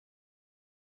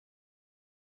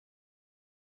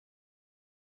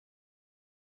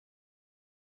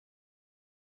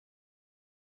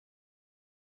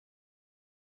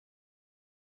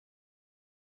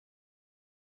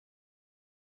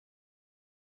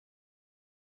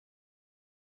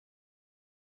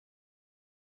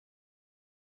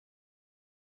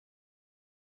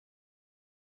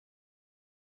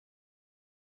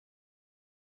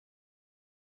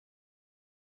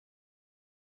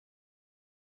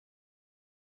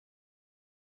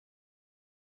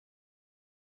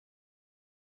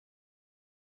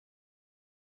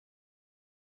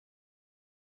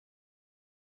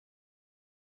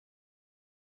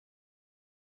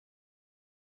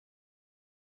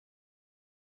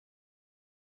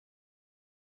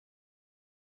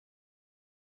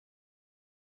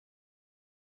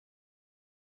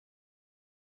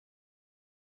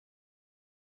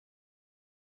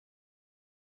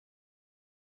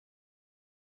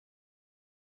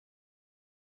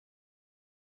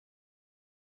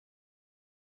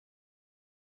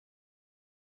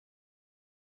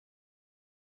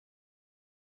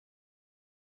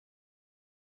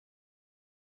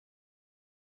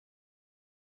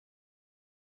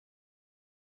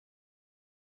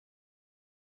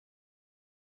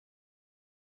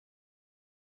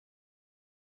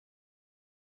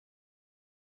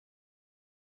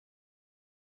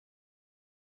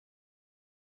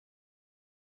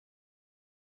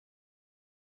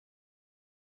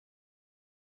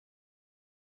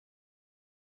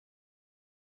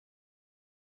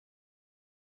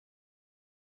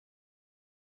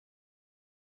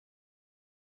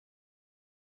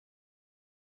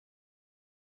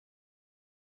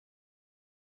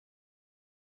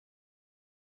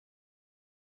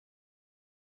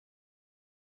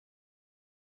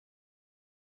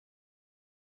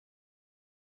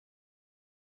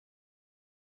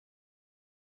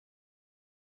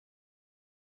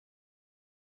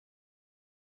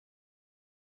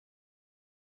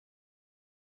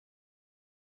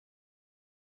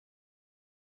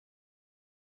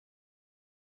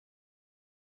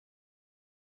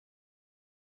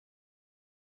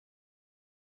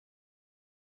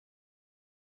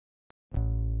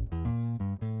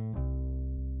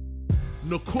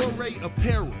Nakore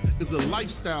Apparel is a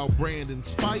lifestyle brand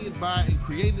inspired by and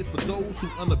created for those who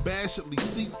unabashedly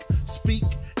seek, speak,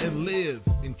 and live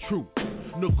in truth.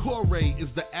 Nakore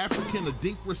is the African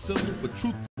Adinkra symbol for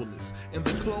truthfulness, and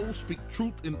the clothes speak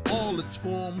truth in all its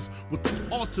forms with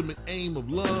the ultimate aim of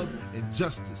love and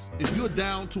justice. If you're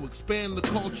down to expand the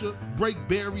culture, break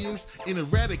barriers, and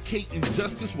eradicate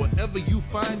injustice wherever you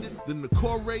find it, then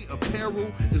Nakore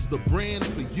Apparel is the brand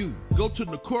for you. Go to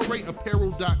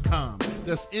NakoreApparel.com.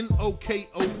 That's Nokore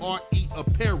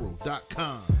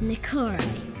Apparel.com. Nakore,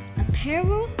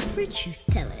 apparel for truth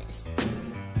tellers.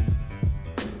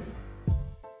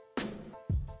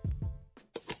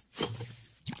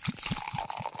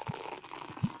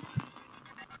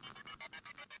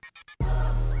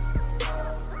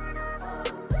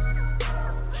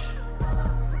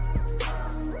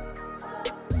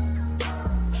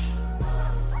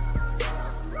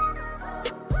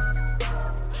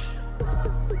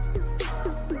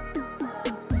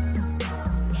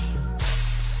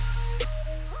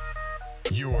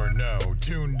 You are now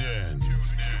tuned in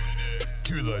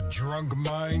to the Drunk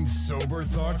Mind Sober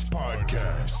Thoughts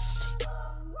Podcast.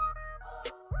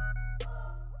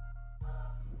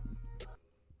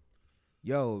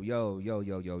 Yo,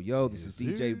 this is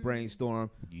DJ Brainstorm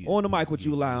on the mic with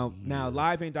you now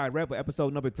live and direct with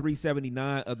episode number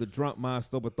 379 of the Drunk Mind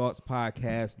Sober Thoughts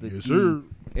Podcast. The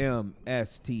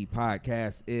DMST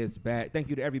podcast is back. Thank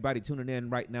you to everybody tuning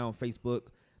in right now on Facebook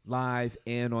Live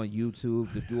and on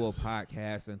YouTube, the Duo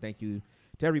Podcast, and thank you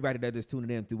to everybody that is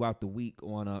tuning in throughout the week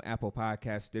on Apple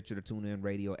Podcast, Stitcher, the TuneIn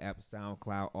Radio app,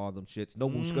 SoundCloud, all them shits. No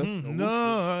Wooshka.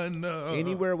 No.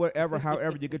 Anywhere, wherever,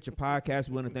 however you get your podcast,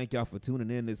 we want to thank y'all for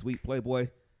tuning in this week. Playboy,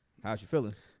 how's you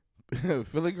feeling?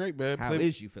 Feeling great, man. How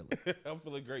is you feeling? I'm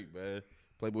feeling great, man.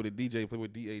 Playboy the DJ, Playboy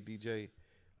DA DJ.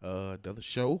 Another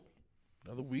show,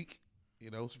 another week.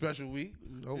 Special week.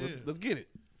 Let's get it.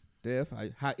 Dev,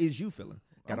 how is you feeling?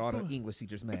 Got all the English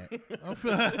teachers mad. I'm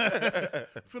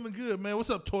feeling good, man.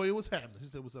 What's up, Toya? What's happening? She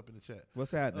said, what's up in the chat?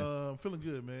 What's happening? Feeling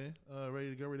good, man.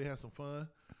 Ready to go, ready to have some fun.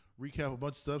 Recap a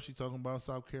bunch of stuff. She talking about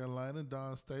South Carolina,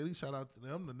 Don Staley. Shout out to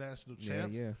them, the national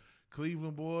champs. Yeah.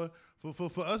 Cleveland, boy.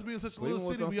 For us being such a little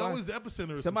city, we always the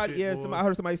epicenter of somebody. Some shit, I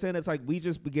heard somebody saying it's like we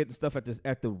just be getting stuff at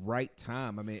the right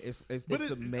time. I mean, it's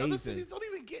amazing. Other cities don't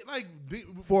even get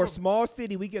for a small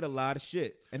city, we get a lot of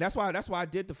shit, and that's why I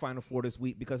did the Final Four this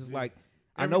week because it's like.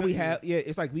 I know we have,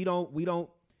 it's like we don't,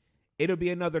 it'll be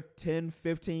another 10,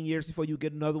 15 years before you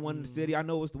get another one in the city. I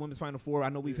know it was the Women's Final Four. I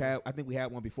know I think we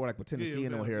had one before, like with Tennessee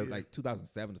and on here, like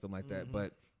 2007 or something like that.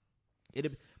 But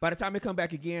by the time it come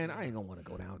back again, I ain't gonna want to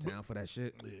go downtown for that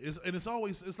shit.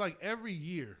 It's like every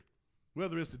year,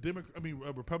 whether it's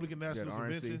the Republican National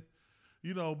Convention,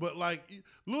 but like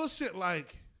little shit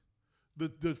like the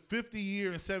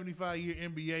 50-year and 75-year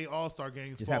NBA All-Star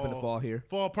games just happen to fall here.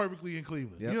 Fall perfectly in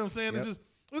Cleveland. Yep. You know what I'm saying? Yep.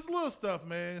 It's little stuff,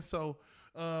 man. So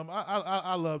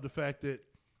I love the fact that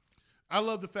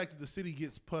the city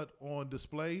gets put on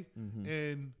display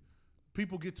and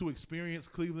people get to experience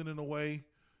Cleveland in a way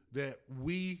that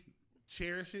we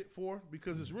cherish it for,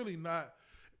 because it's really not.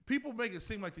 People make it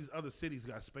seem like these other cities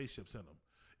got spaceships in them.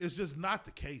 It's just not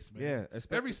the case, man. Yeah, a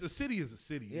city is a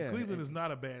city. Yeah, Cleveland is not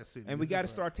a bad city. And we got to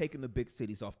start taking the big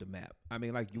cities off the map. I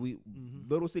mean, like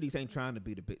little cities ain't trying to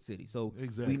be the big city. So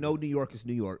we know New York is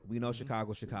New York. We know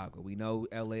Chicago. We know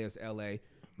LA is LA.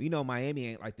 We know Miami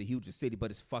ain't like the hugest city, but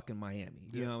it's fucking Miami.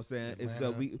 You know what I'm saying?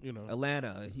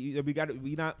 Atlanta, Atlanta.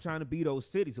 We not trying to be those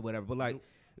cities or whatever. But like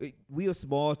we a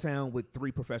small town with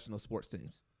 3 professional sports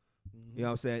teams. You know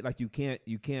what I'm saying? Like you can't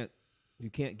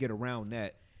get around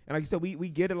that. And like you said, we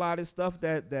get a lot of stuff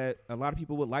that a lot of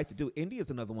people would like to do. India's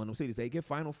another one of those cities. They get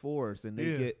Final Fours and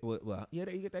they get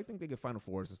I think they get Final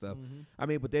Fours and stuff. I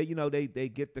mean, but they they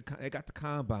got the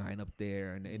combine up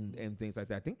there and things like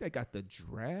that. I think they got the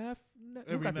draft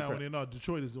every now and then. No,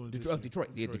 Detroit is doing Detroit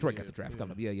got the draft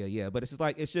coming up. Yeah. But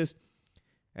it's just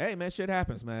hey man, shit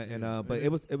happens, man. And but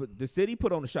it was the city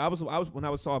put on the show. I was when I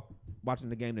was watching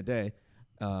the game today.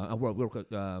 I'm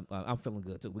feeling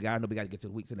good too. I know we got to get to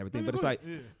the weeks and everything, but it's like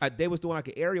they was doing like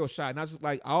an aerial shot, and I was just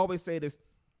like, I always say this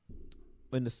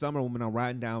in the summer when I'm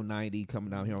riding down 90,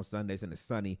 coming down here on Sundays and it's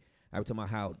sunny. I was talking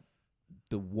about how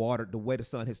the way the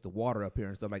sun hits the water up here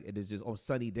and stuff, like it is just on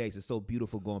sunny days. It's so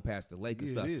beautiful going past the lake and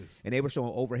stuff. It is. And they were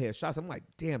showing overhead shots. I'm like,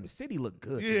 damn, the city look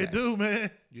good. Yeah, it do,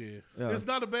 man. Yeah. It's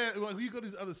not a bad. When you go to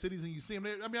these other cities and you see them,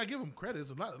 I mean, I give them credit.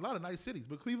 It's a lot of nice cities,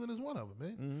 but Cleveland is one of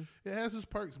them, man. It has its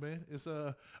perks, man. It's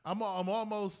I'm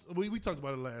almost. We talked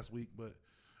about it last week, but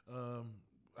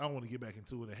I don't want to get back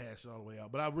into it and hash it all the way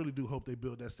out. But I really do hope they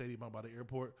build that stadium out by the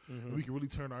airport, and we can really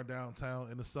turn our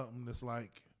downtown into something that's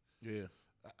like,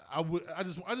 I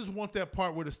just want that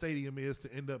part where the stadium is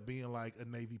to end up being like a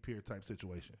Navy Pier type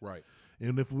situation. Right.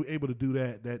 And if we're able to do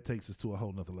that, that takes us to a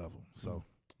whole nother level. So,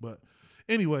 but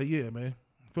anyway, yeah, man,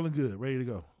 feeling good, ready to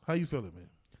go. How you feeling,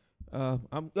 man?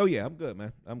 I'm good,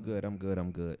 man. I'm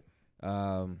good.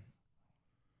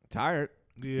 Tired.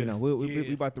 Yeah. You know,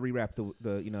 we about to rewrap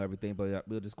the everything, but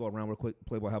we'll just go around real quick.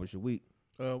 Playboy, how was your week?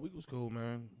 Week was cool,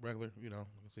 man. Regular, like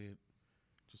I said,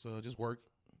 just work,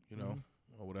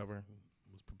 or whatever.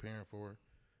 Was preparing for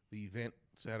the event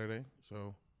Saturday,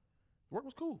 so work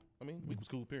was cool. I mean, week was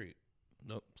cool. Period.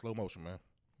 Nope, slow motion, man.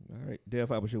 All right, Dev,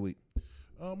 how was your week?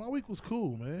 My week was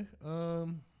cool, man.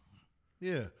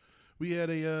 Yeah, we had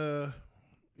it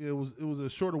was a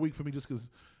shorter week for me just because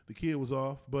the kid was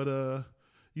off, but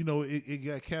it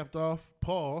got capped off.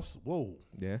 Pause. Whoa.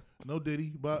 Yeah. No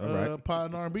Diddy, but right.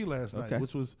 Pod and R&B last night,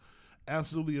 which was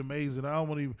absolutely amazing. I don't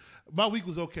want to. My week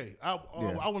was okay. I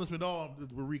want to spend all the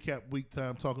recap week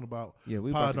time talking about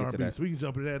Pod and R&B, so we can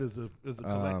jump into that as a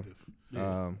collective.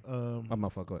 My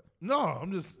motherfucker. No,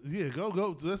 I'm just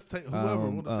go. Let's take whoever.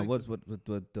 What's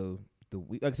the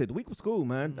week? Like I said, the week was cool,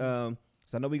 man. So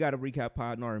I know we got to recap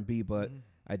Pod and R&B, but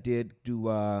I did do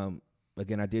I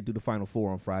did do the Final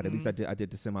Four on Friday. At least I did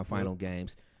the semifinal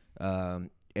games.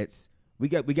 We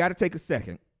got to take a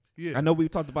second. Yeah. I know we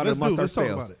talked about it amongst Let's talk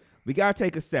ourselves. about it. We gotta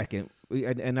take a second.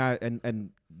 And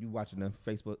you watching the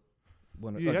Facebook?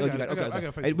 Yeah, I got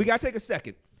Facebook. Hey, we gotta take a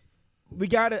second. We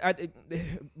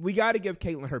gotta give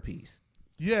Caitlin her piece.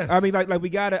 Yes. I mean, like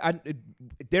we gotta.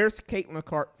 There's Caitlin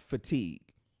Clark fatigue.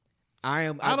 I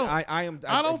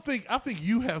think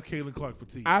you have Caitlin Clark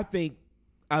fatigue. I think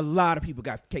a lot of people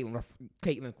got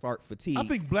Caitlin Clark fatigue. I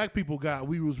think black people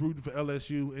we was rooting for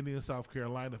LSU and then South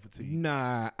Carolina fatigue.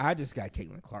 Nah, I just got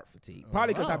Caitlin Clark fatigue.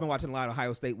 Probably because I've been watching a lot of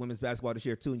Ohio State women's basketball this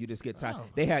year too, and you just get tired.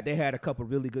 They had a couple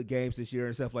really good games this year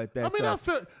and stuff like that. I mean,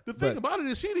 the thing about it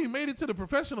is she didn't made it to the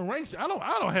professional ranks. I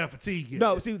don't have fatigue yet.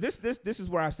 No, see, this is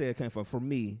where I say it came from. For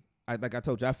me, like I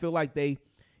told you, I feel like we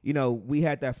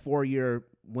had that 4-year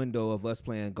window of us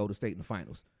playing Golden State in the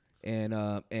finals,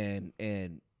 and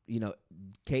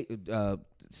Kate,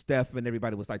 Steph, and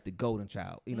everybody was like the golden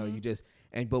child.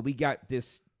 But we got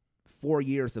this 4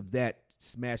 years of that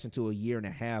smashed into a year and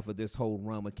a half of this whole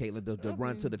run with Caitlin, the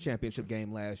run to the championship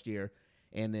game last year,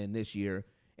 and then this year,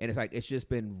 and it's like it's just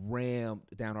been rammed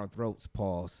down our throats.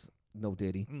 Pause. No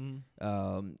Diddy.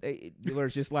 Where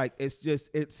it's just like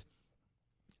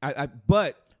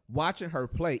but watching her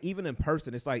play, even in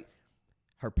person, it's like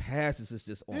her passes is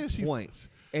just on point.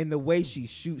 And the way she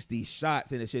shoots these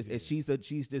shots, and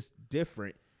she's just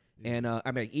different. And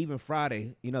I mean, even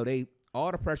Friday,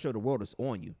 all the pressure of the world is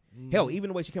on you. Hell, even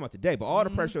the way she came out today, but all the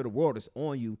pressure of the world is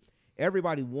on you.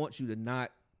 Everybody wants you to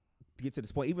not get to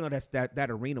this point, even though that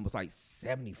arena was like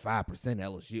 75%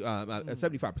 LSU,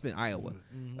 75% Iowa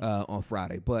on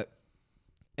Friday. But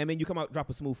I mean, you come out, drop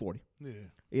a smooth 40.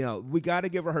 Yeah. We got to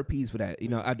give her piece for that.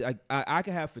 I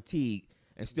can have fatigue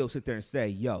and still sit there and say,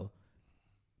 yo,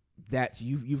 that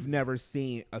you've never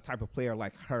seen a type of player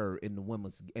like her in the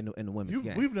women's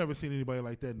game. We've never seen anybody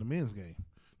like that in the men's game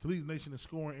to lead the nation in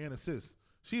scoring and assists.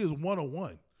 She is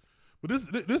 101. But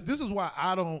this is why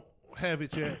I don't have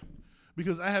it yet,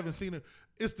 because I haven't seen it.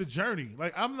 It's the journey.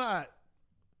 Like I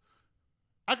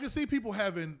can see people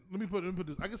having. Let me put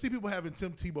this. I can see people having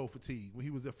Tim Tebow fatigue when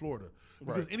he was at Florida,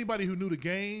 because anybody who knew the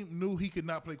game knew he could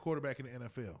not play quarterback in the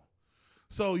NFL.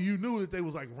 So you knew that they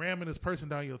was like ramming this person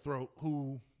down your throat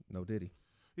who. No Diddy.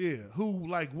 Yeah, who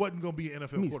like wasn't gonna be an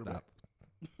NFL quarterback.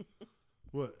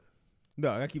 What?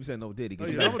 No, I keep saying no Diddy.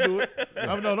 I'm gonna do it.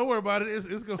 Don't worry about it.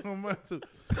 It's gonna come back to.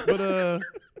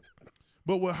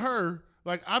 But with her,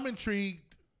 like I'm intrigued.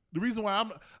 The reason why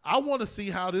I want to see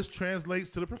how this translates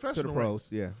to the professional, to the pros.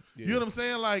 Yeah. You know what I'm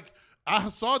saying? Like I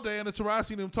saw Diana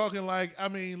Taurasi and them talking. Like I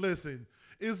mean, listen,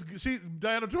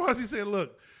 Diana Taurasi said,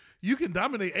 "Look, you can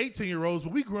dominate 18-year-olds,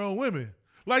 but we grown women."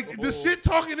 Like the shit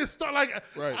talking is start like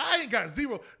I ain't got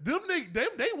zero. Them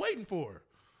they waiting for her.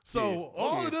 So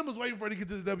all of them is waiting for her to get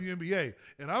to the WNBA.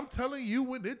 And I'm telling you,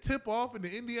 when they tip off in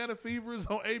the Indiana Fever is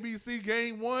on ABC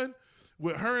Game 1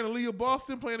 with her and Aaliyah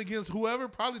Boston playing against whoever,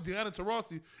 probably Diana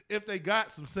Taurasi, if they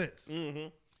got some sense.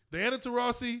 Diana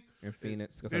Taurasi and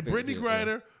Phoenix and Brittany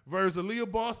Griner versus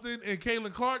Aaliyah Boston and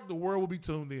Caitlin Clark, the world will be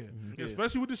tuned in.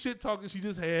 Especially with the shit talking she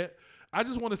just had. I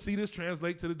just want to see this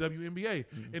translate to the WNBA.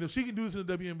 And if she can do this in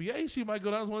the WNBA, she might go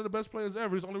down as one of the best players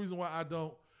ever. It's the only reason why I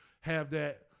don't have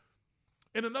that.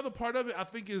 And another part of it, I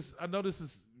think, is, I know this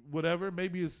is whatever.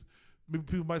 Maybe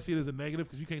people might see it as a negative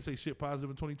because you can't say shit positive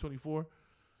in 2024.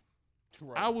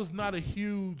 Right. I was not a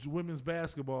huge women's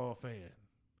basketball fan.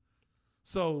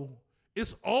 So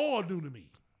it's all new to me.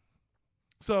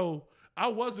 So I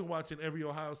wasn't watching every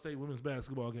Ohio State women's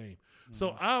basketball game.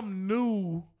 So I'm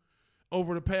new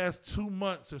over the past 2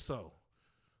 months or so.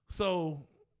 So,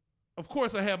 of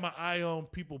course, I had my eye on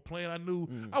people playing. I knew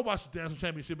I watched the National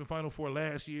Championship and Final Four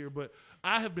last year, but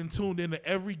I have been tuned into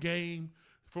every game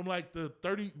from like the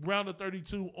round of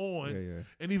 32 on,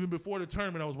 and even before the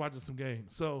tournament, I was watching some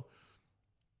games. So,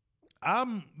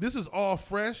 this is all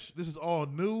fresh. This is all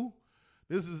new.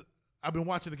 I've been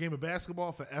watching the game of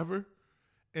basketball forever,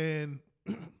 and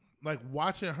like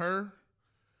watching her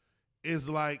is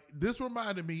like this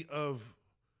reminded me of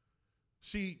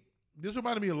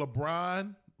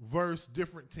LeBron versus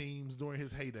different teams during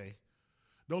his heyday.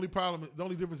 The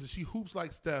only difference is she hoops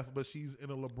like Steph, but she's in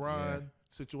a LeBron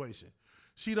situation.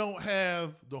 She don't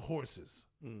have the horses.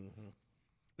 Mm-hmm.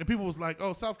 And people was like,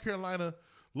 "Oh, South Carolina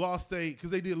lost because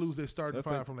they did lose their starting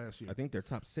five from last year." I think they're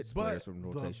top 6 players from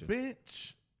rotation. The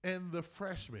bench and the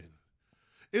freshmen,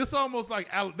 it's almost like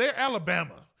they're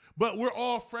Alabama, but we're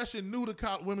all fresh and new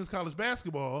to women's college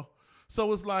basketball.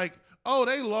 So it's like, oh,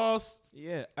 they lost.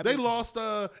 Yeah, they lost.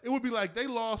 It would be like they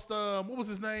lost. What was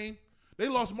his name? They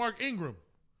lost Mark Ingram,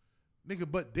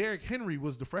 nigga. But Derrick Henry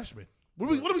was the freshman. What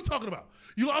are we talking about?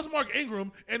 You lost Mark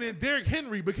Ingram, and then Derrick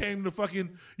Henry became the fucking.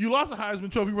 You lost a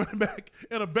Heisman Trophy running back,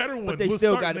 and a better one. But they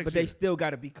still got it. But they still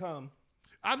got to become.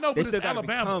 I know, but it's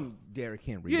Alabama. Become Derrick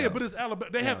Henry. Yeah, but it's Alabama.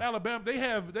 They have Alabama. They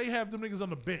have them niggas on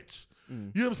the bench. You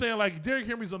know what I'm saying? Like Derrick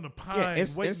Henry's on the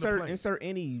pines waiting to play. Insert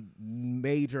any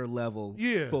major level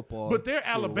football. But they're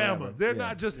Alabama. They're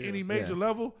not just any major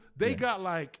level. They got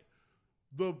like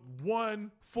the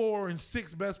 1, 4, and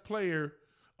 6 best player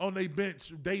on their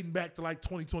bench dating back to like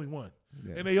 2021.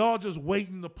 Yeah. And they all just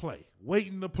waiting to play.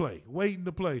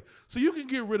 So you can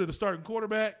get rid of the starting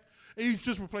quarterback and you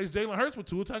just replace Jalen Hurts with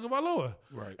Tua Tagovailoa.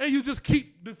 Right. And you just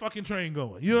keep the fucking train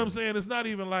going. You know what I'm saying? It's not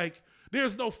even like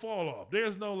there's no fall off.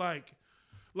 There's no like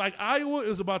Iowa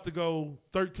is about to go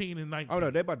 13-19. Oh no,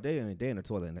 they in the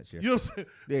toilet next year. You know what I'm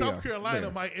saying? South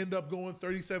Carolina might end up going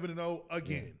 37-0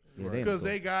 again. Because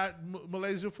they got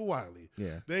Malaysia Fulwiley.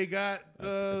 Yeah. They got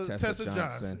Tessa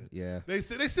Johnson. Yeah. They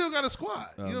still got a squad.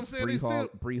 You know what I'm saying?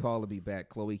 Bree Hall will be back.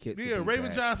 Chloe Kitts. Yeah,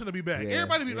 Raven Johnson will be back.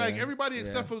 Everybody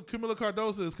except for Camila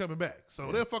Cardoso is coming back. So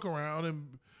they'll fuck around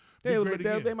and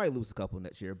they might lose a couple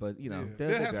next year, but you know they'll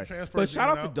have some transfers. But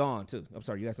shout out to Dawn too. I'm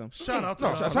sorry, you got something? Shout out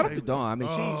to Dawn. I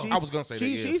mean, I was gonna say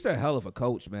she's a hell of a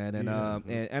coach, man,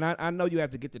 and I know you have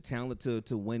to get the talent to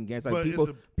win games. Like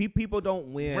people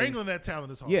don't win. Wrangling that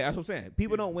talent is hard. Yeah, that's what I'm saying.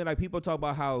 People don't win. Like people talk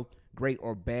about how great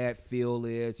or bad Phil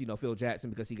is. You know, Phil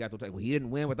Jackson because he got those. Well, he didn't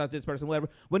win without this person, whatever.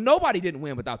 Well, nobody didn't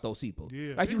win without those people.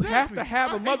 Yeah, like you have to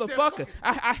have a motherfucker.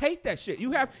 I hate that shit.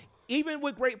 You have. Even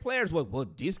with great players, well,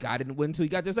 this guy didn't win until he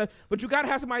got this. But you got to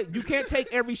have somebody. You can't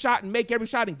take every shot and make every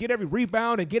shot and get every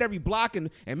rebound and get every block and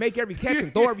make every catch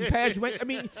and throw every pass. I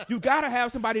mean, you got to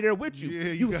have somebody there with you.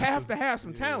 Yeah, you have to have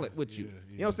some talent with you.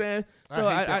 You know what I'm saying? So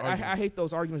I hate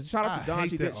those arguments. Shout out to Dawn.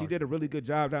 She did a really good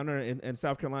job down there in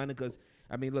South Carolina because,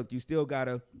 I mean, look, you still got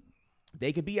to –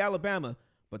 they could be Alabama,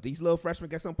 but these little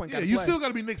freshmen at some point got to play. Yeah, you still got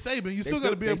to be Nick Saban. You still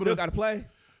got to be able to – still got to play.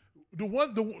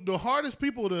 The hardest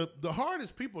people to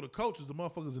coach is the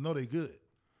motherfuckers that know they good.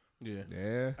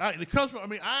 Yeah. It comes from. I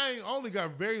mean, I only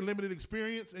got very limited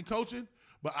experience in coaching,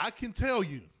 but I can tell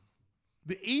you,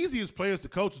 the easiest players to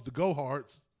coach is the go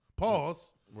hards.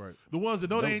 Pause. Right. The ones that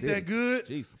know they ain't that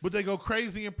good, but they go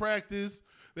crazy in practice.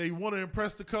 They want to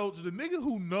impress the coach. The nigga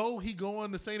who know he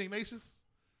going to St. Ignatius.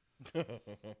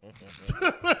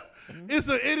 This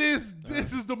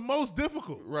is the most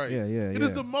difficult. Right. Yeah. It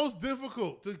is the most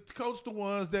difficult to coach the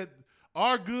ones that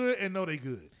are good and know they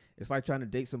good. It's like trying to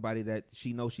date somebody that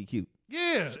she knows she cute.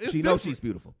 Yeah, she knows she's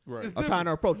beautiful. Right. I'm trying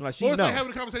to approach her like she knows. It's like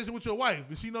having a conversation with your wife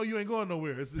and she know you ain't going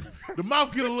nowhere. The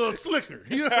mouth get a little slicker.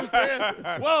 You know what I'm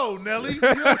saying? Whoa, Nelly. You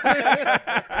know what I'm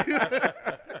saying?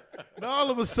 Now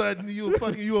all of a sudden you a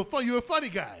funny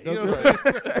guy. You know what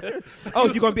I'm saying? Oh,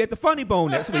 you're gonna be at the Funny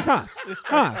Bone next week,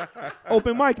 huh?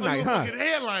 Open mic night, huh?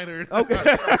 Headliner.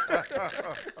 Okay.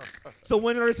 So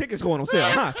when are the tickets going on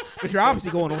sale, huh? Because you're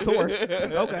obviously going on tour.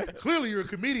 Okay. Clearly you're a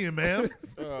comedian, man.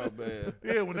 Oh man.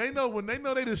 Yeah, when they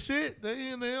know they the shit,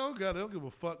 they don't give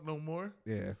a fuck no more.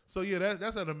 Yeah. So yeah,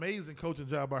 that's an amazing coaching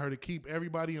job by her to keep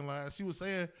everybody in line. She was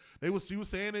saying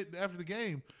it after the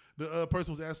game. The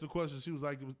person was asking the question. She was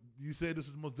like, "You said this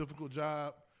is the most difficult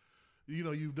job,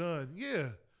 you've done." Yeah,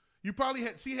 you probably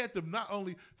had. She had to not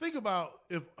only think about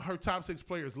if her top 6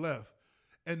 players left,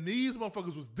 and these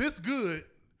motherfuckers was this good,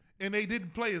 and they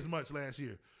didn't play as much last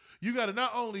year. You got to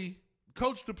not only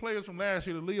coach the players from last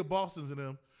year, the Leah Bostons and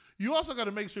them. You also got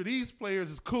to make sure these players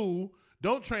is cool,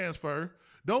 don't transfer,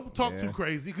 don't talk too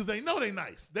crazy because they know they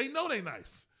nice.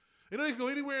 You know, they can go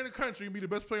anywhere in the country and be the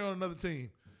best player on another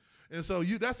team. And so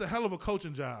that's a hell of a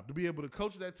coaching job to be able to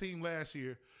coach that team last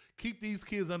year, keep these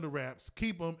kids under wraps,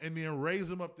 keep them, and then raise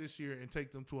them up this year and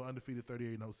take them to an undefeated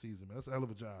 38-0 season. Man, that's a hell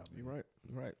of a job. You're right.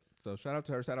 You're right. So shout out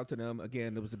to her. Shout out to them.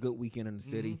 Again, it was a good weekend in the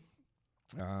city.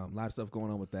 A lot of stuff going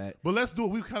on with that. But let's do it.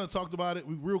 We've kind of talked about it.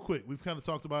 Real quick. We've kind of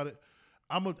talked about it.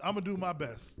 I'm gonna do my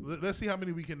best. Let's see how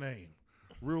many we can name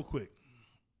real quick.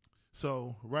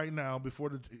 So right now, before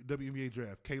the WNBA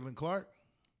draft, Caitlin Clark,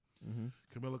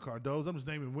 Camila Cardozo. I'm just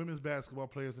naming women's basketball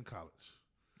players in college.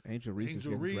 Angel Reese is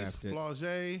getting drafted.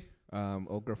 Flau'jae.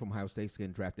 Old girl from Ohio State's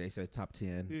getting drafted. They said top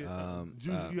 10. Yeah,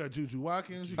 you got Juju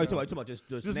Watkins. You talking about just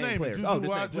name players.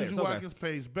 Juju Watkins,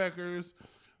 Paige Beckers,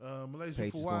 Malaysia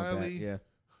Fawiley. Yeah.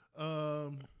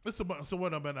 So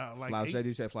what am I now? Like Flau'jae, 8? did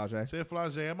you say Flau'jae? Say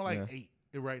Flau'jae. I'm like 8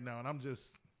 right now, and I'm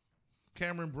just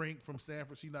Cameron Brink from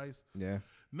Stanford. She nice. Yeah.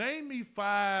 Name me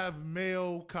 5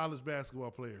 male college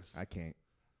basketball players. I can't.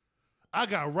 I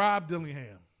got Rob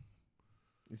Dillingham.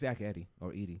 Zach Edey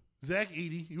or Edie. Zach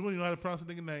Edey. You don't even know how to pronounce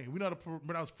the nigga name. We know how to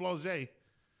pronounce Flau'jae.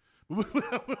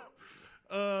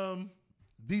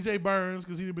 DJ Burns,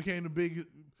 because he became the big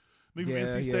nigga from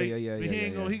NC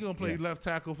State. He gonna play left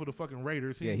tackle for the fucking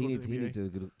Raiders. He need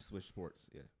to switch sports.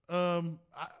 Yeah.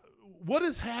 What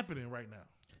is happening right now?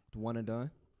 One and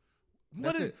done.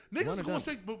 Niggas going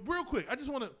straight? But real quick, I just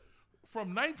want to.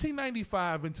 From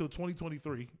 1995 until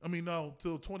 2023,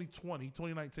 till 2020,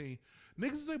 2019,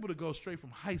 niggas was able to go straight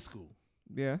from high school.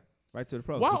 Yeah, right to the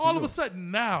pros. Why all of a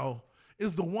sudden now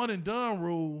is the one and done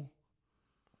rule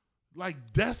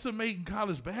like decimating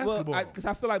college basketball? Well, because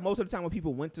I feel like most of the time when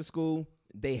people went to school,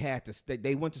 they had to stay.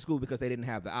 They went to school because they didn't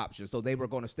have the option, so they were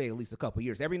going to stay at least a couple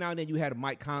years. Every now and then you had a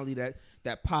Mike Conley that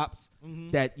pops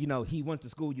that he went to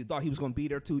school. You thought he was going to be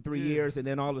there 2-3 years, and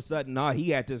then all of a sudden,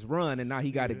 he had this run, and now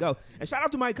he got to go. And shout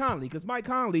out to Mike Conley, because Mike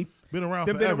Conley been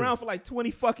around for like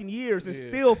 20 fucking years and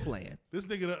still playing. This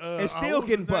nigga and still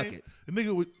getting buckets. The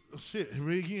nigga with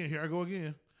here I go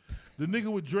again. The nigga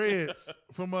with dreads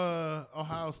from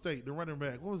Ohio State, the running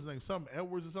back. What was his name? Something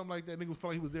Edwards or something like that. Nigga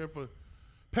felt like he was there for.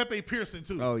 Pepe Pearson,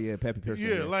 too. Oh, yeah, Pepe Pearson.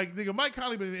 Yeah, like, nigga, Mike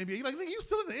Conley been in the NBA. You like, nigga, you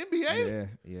still in the NBA?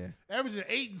 Yeah. Averaging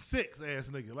 8 and 6, ass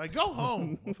nigga. Like, go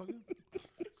home, motherfucker.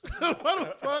 What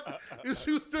the fuck is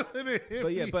you still in the NBA?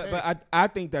 But, yeah, but I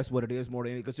think that's what it is more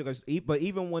than anything. But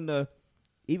even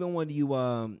when you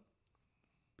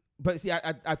but see,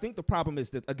 I think the problem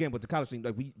is that, again, with the college thing,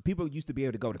 like people used to be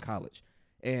able to go to college.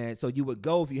 And so you would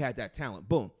go if you had that talent.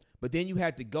 Boom. But then you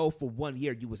had to go for 1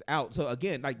 year. You was out. So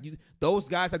again, like those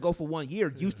guys that go for 1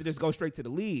 year used to just go straight to the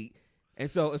league. And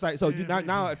so it's like,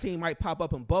 now a team might pop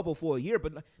up and bubble for a year.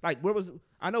 But like,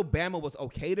 I know Bama was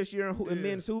okay this year in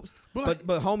men's hoops. But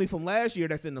homie from last year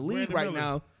that's in the league right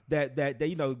now that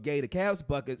gave the Cavs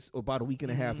buckets about a week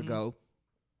and a half ago.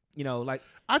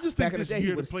 I just think this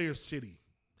year the players shitty.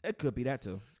 It could be that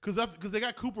too. Because they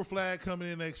got Cooper Flagg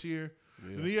coming in next year.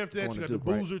 Yeah. And the year after that, you got the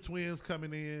Boozer twins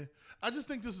coming in. I just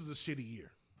think this was a shitty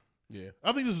year. Yeah.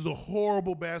 I think this was a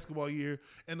horrible basketball year.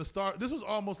 And this was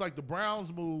almost like the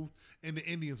Browns moved and the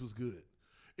Indians was good.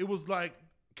 It was like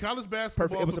college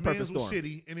basketball for men's was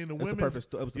shitty. And then the women's.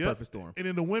 It was the perfect storm. And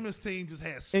then the women's team just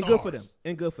had stars.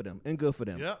 And good for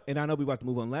them. Yep. And I know we're about to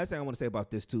move on. Last thing I want to say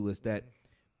about this, too, is that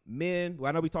men,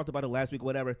 I know we talked about it last week,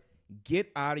 whatever,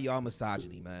 get out of y'all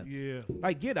misogyny, man. Yeah.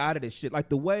 Like, get out of this shit. Like,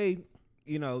 the way...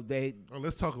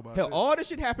 let's talk about it. All this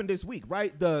shit happened this week,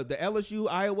 right? The LSU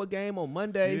Iowa game on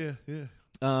Monday.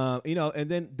 Yeah. And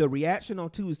then the reaction on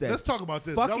Tuesday. Let's talk about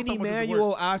this. Fucking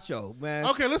Emmanuel Acho, man.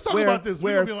 Okay, let's talk about this.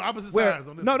 We're gonna be on opposite sides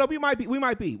on this. No, we might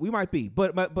be.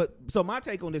 But so my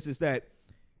take on this is that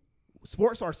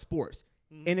sports are sports,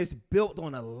 and it's built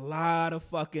on a lot of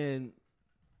fucking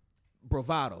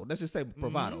bravado. Let's just say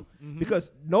bravado,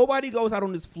 because nobody goes out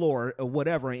on this floor or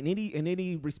whatever in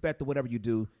any respect to whatever you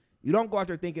do. You don't go out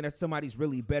there thinking that somebody's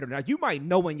really better. Now, you might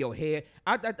know in your head.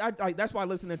 I that's why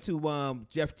listening to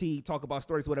Jeff T talk about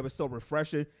stories, whatever, is so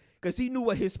refreshing, because he knew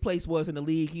what his place was in the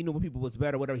league. He knew when people was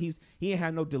better, whatever. He ain't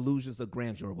had no delusions of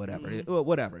grandeur or whatever,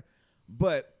 whatever.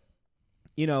 But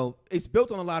it's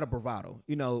built on a lot of bravado.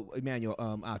 Emmanuel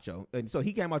Acho, and so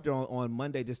he came out there on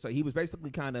Monday. Just so he was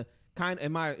basically kind of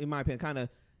in my opinion, kind of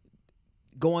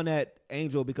going at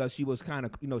Angel because she was kind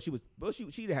of,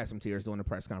 she had some tears during the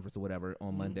press conference or whatever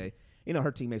on Monday.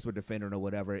 Her teammates were defending her or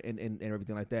whatever and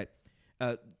everything like that.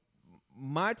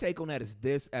 My take on that is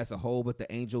this as a whole, but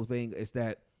the Angel thing is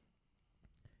that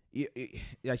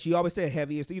like she always said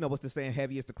heaviest, what's the saying,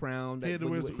 heaviest the crown. Head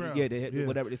wears the crown. Yeah,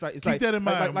 whatever. It's Keep that in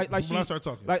mind when I start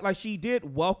talking. Like she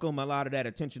did welcome a lot of that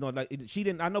attention. Like she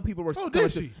didn't, I know people were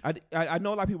did she? I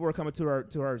know a lot of people were coming to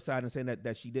her side and saying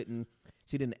that she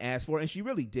She didn't ask for it, and she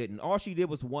really didn't. All she did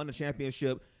was won the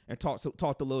championship and talk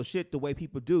the little shit the way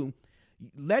people do.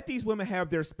 Let these women have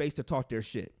their space to talk their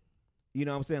shit. You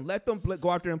know what I'm saying? Let them go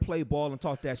out there and play ball and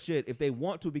talk that shit if they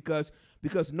want to, because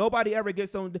nobody ever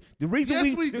gets on the reason.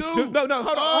 Yes, we do. Hold on.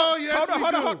 Oh, yes,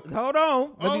 hold on. we do. Hold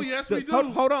on. Oh, yes, we do.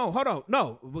 Hold on.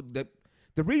 No,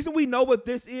 the reason we know what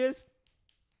this is.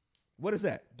 What is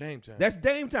that? Dame time. That's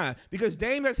Dame time, because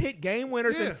Dame has hit game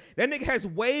winners, Yeah. and that nigga has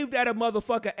waved at a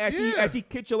motherfucker as Yeah. he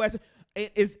kicked your ass.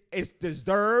 It's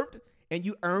deserved, and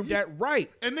you earned that right.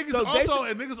 And niggas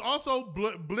So also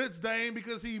blitzed Dame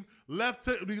because he left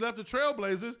the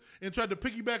Trailblazers and tried to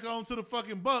piggyback on to the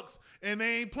fucking Bucks, and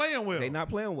they ain't playing well. They not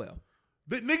playing well.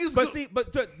 The niggas But go- see,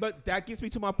 but that gets me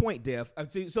to my point, Dev.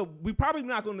 See, so we probably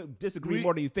not going to disagree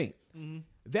more than you think.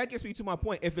 That gets me to my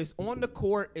point. If it's on the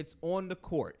court, it's on the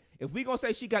court. If we gonna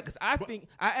say she got, because I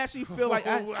actually feel like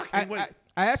I can't wait.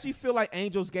 I actually feel like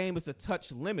Angel's game is a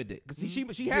touch limited, because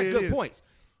she had Yeah, it good is. points.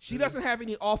 She doesn't have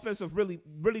any offensive, really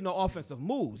no offensive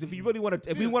moves. If you really want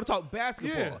to, if we want to talk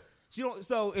basketball. Yeah. She don't.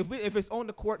 So if it's on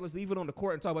the court, let's leave it on the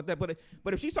court and talk about that.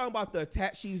 But if she's talking about the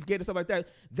attack she's getting, stuff like that,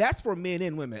 that's for men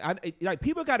and women. Like,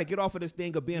 people got to get off of this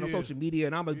thing of being on Yeah. social media,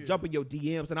 and I'm gonna jump in your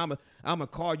DMs, and I'm gonna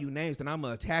call you names, and I'm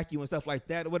gonna attack you and stuff like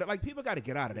that. Like, people got to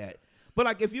get out of that. But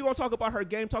like, if you gonna talk about her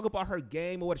game, talk about her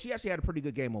game or what. She actually had a pretty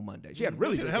good game on Monday. She had a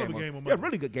really good hell of game. a game on She had a Monday.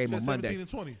 really good game She on had Monday. 17 and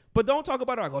 20. But don't talk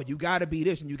about her like, oh, you got to be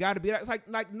this and you got to be that. It's like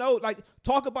no, like,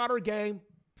 talk about her game,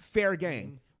 fair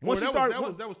game. Once you start, that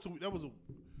was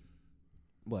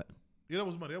what? Yeah, that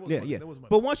was money. That was Yeah, money. yeah. That was money.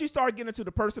 But once you start getting into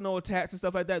the personal attacks and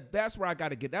stuff like that, that's where I got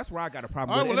to get. That's where I got a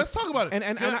problem. All right, with well, it. let's talk about it.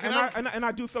 And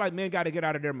I do feel like men got to get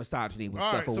out of their misogyny with All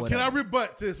stuff right, or so whatever. can I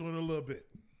rebut this one a little bit?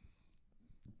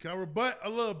 Can I rebut a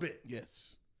little bit?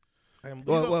 Yes. I am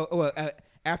Well,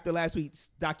 after last week's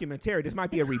documentary, this might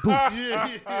be a reboot.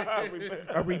 Yeah.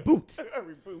 A reboot.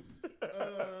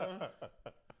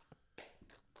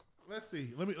 Let's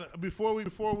see. Let me before we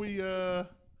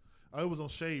it was on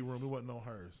Shade Room. It wasn't on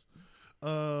hers.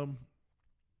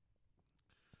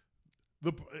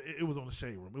 It was on the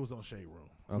Shade Room. It was on Shade Room.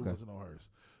 Okay. It wasn't on hers.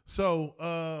 So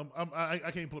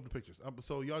I can't pull up the pictures.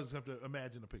 So y'all just have to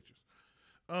imagine the pictures.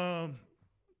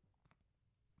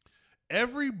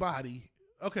 Everybody.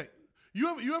 Okay.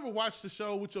 You ever watch the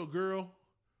show with your girl,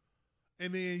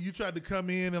 and then you tried to come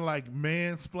in and like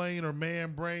mansplain or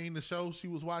man brain the show she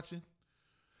was watching?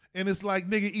 And it's like,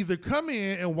 nigga, either come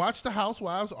in and watch the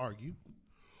housewives argue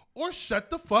or shut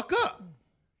the fuck up.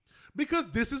 Because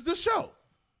this is the show.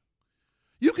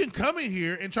 You can come in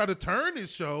here and try to turn this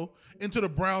show into the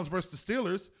Browns versus the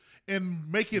Steelers and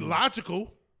make it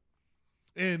logical.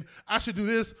 And I should do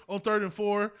this on 3rd and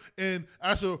 4, and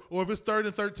or if it's 3rd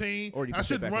and 13, Or you can I sit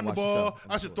shouldn't back run and the watch the ball. show.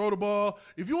 I should throw the ball.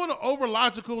 If you want to over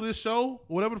logical this show,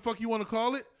 whatever the fuck you want to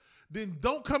call it, then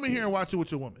don't come in here and watch it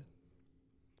with your woman.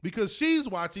 Because she's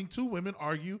watching two women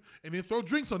argue and then throw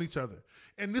drinks on each other.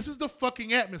 And this is the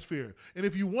fucking atmosphere. And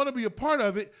if you want to be a part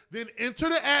of it, then enter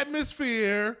the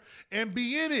atmosphere and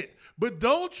be in it. But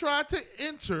don't try to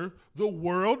enter the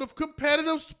world of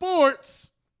competitive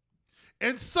sports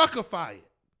and suckerify it.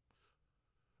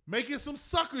 Making some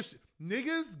sucker shit.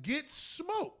 Niggas get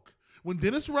smoked. When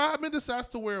Dennis Rodman decides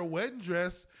to wear a wedding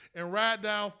dress and ride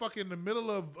down fucking the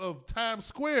middle of Times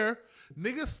Square,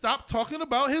 niggas stop talking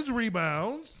about his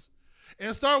rebounds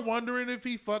and start wondering if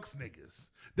he fucks niggas.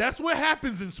 That's what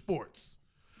happens in sports.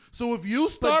 So if you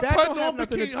start that putting don't have on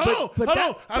nothing to- bikini, hold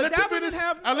on. I'll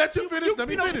let you finish. Let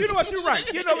me finish. You know what, you're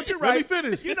right. You know what, you're right. Let me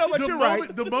finish. You know what, you're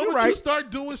right. The You're moment right. you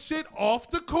start doing shit off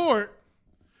the court,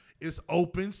 it's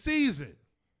open season.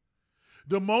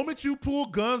 The moment you pull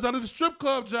guns out of the strip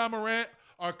club, John Morant,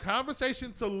 our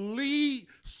conversation to lead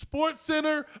Sports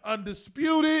Center,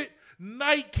 Undisputed,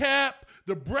 Nightcap,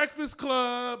 The Breakfast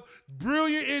Club,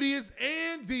 Brilliant Idiots,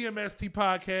 and DMST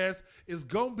podcast is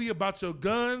going to be about your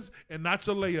guns and not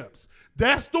your layups.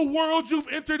 That's the world you've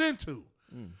entered into.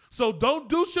 So don't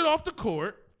do shit off the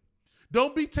court.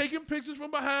 Don't be taking pictures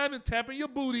from behind and tapping your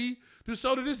booty to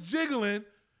show that it's jiggling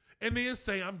and then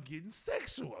say, I'm getting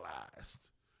sexualized.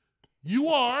 You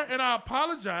are, and I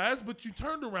apologize, but you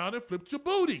turned around and flipped your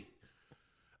booty.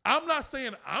 I'm not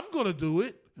saying I'm going to do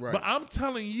it, Right. but I'm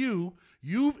telling you,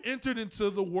 you've entered into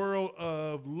the world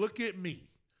of look at me.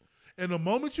 And the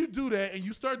moment you do that and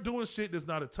you start doing shit that's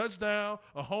not a touchdown,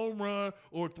 a home run,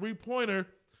 or a three-pointer,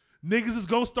 niggas is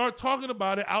going to start talking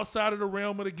about it outside of the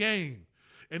realm of the game.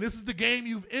 And this is the game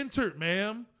you've entered,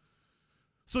 ma'am.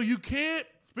 So you can't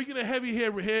Speaking of heavy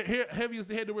is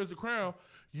the head that wears the crown.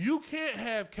 You can't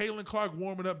have Caitlin Clark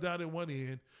warming up down at one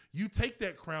end. You take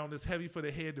that crown that's heavy for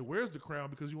the head that wears the crown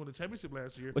because you won the championship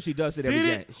last year. But she does it every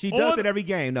game. She does it every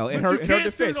game, though. In her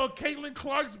defense. Sit on Caitlin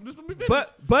Clark's.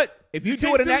 But if you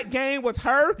do it in that game with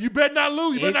her, you better not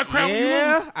lose. You better not crown when you lose.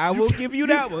 Yeah, I will give you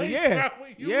that one.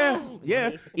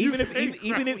 Yeah. Even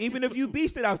if you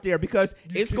beast it out there, because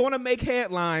it's going to make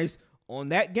headlines on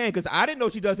that game, because I didn't know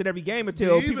she does it every game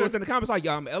until people was in the comments like,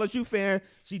 yo, I'm an LSU fan.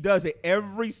 She does it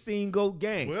every single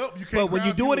game. Well, you can't. But when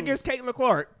you do it against Caitlin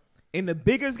Clark in the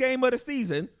biggest game of the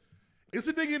season, it's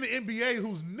a nigga in the NBA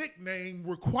whose nickname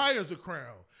requires a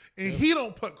crown, and he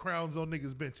don't put crowns on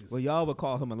niggas' benches. Well, y'all would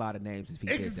call him a lot of names if he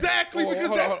exactly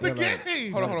did that. Because that's the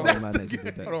game. Hold on. That's the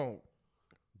game. Hold on.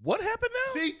 What happened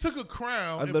now? She took a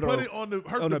crown and put it on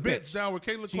the bench down where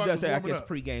Caitlin Clark was warming up. She does that, I guess,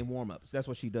 pregame warm-ups. That's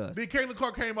what she does. Then Caitlin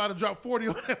Clark came out and dropped 40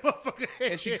 on that motherfucker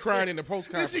head. And she cried in the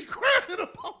post-conference. And she cried in the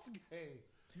post-game.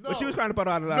 No. But she was crying about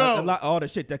all the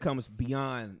shit that comes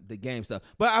beyond the game stuff.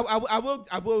 But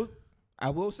I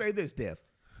will say this, Dev,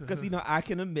 because I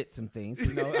can admit some things.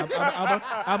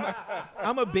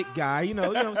 I'm a big guy. You know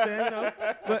what I'm saying.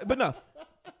 But no.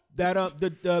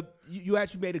 That you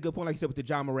actually made a good point, like you said, with the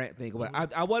John Morant thing.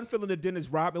 I wasn't feeling the Dennis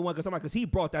Rodman one because he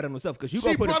brought that on himself. Because you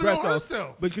gonna put a dress on,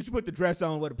 but because you put the dress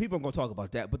on, what people are gonna talk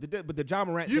about that. But the John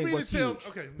Morant thing was huge.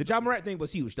 Okay. The John Morant thing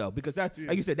was huge though, because like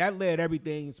you said, that led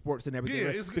everything, sports and everything.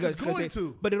 Yeah, it's going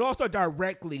to. But it also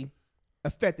directly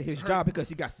affected his job because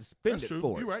he got suspended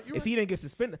for it. You're right. If he didn't get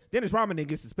suspended, Dennis Rodman didn't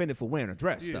get suspended for wearing a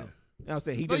dress though. You know what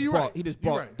I'm saying? He just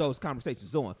brought those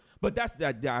conversations on. But that's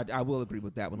that. I will agree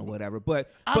with that one or whatever.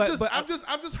 But I've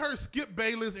just heard Skip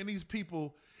Bayless and these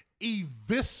people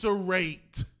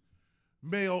eviscerate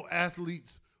male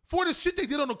athletes for the shit they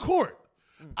did on the court.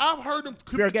 I've heard them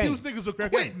accuse niggas of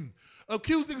quitting,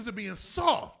 accuse niggas of being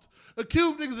soft,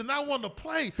 accuse niggas of not wanting to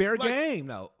play. Fair game,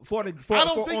 though. On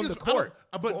the court.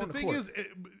 But the thing is,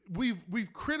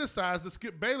 we've criticized the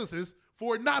Skip Baylesses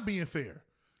for it not being fair.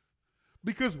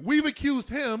 Because we've accused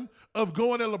him of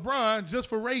going at LeBron just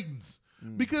for ratings.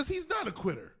 Because he's not a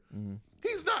quitter.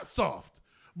 He's not soft.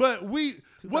 But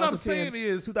what I'm saying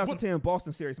is 2010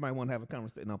 Boston series might want to have a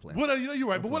conversation. No plan. You're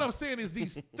right. But what I'm saying is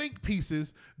these think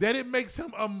pieces that it makes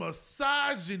him a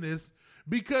misogynist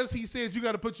because he says you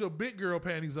got to put your big girl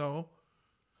panties on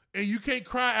and you can't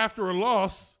cry after a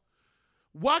loss.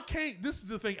 Why can't, this is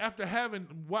the thing,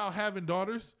 while having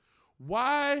daughters,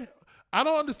 why, I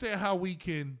don't understand how we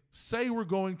can say we're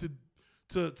going to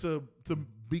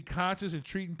be conscious and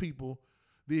treating people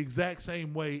the exact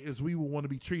same way as we would want to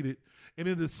be treated, and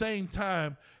at the same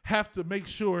time have to make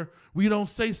sure we don't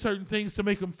say certain things to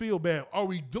make them feel bad.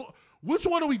 Which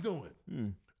one are we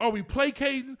doing? Are we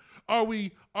placating? Are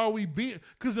we being?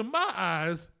 Because in my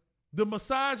eyes, the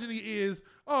misogyny is,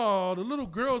 the little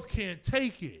girls can't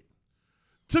take it.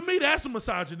 To me, that's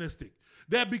misogynistic.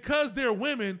 That because they're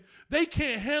women, they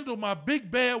can't handle my big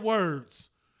bad words.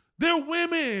 They're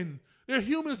women. They're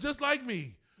humans just like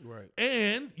me. Right.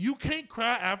 And you can't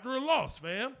cry after a loss,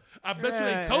 fam. I bet you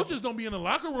they coaches don't be in the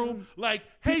locker room like,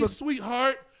 hey,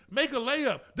 sweetheart, make a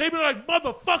layup. They be like,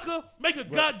 motherfucker, make a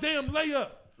goddamn layup.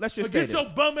 Let's just get your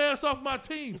bum ass off my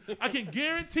team. I can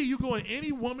guarantee you go in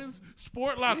any woman's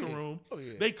sport locker room,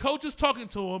 they coaches talking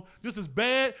to them just as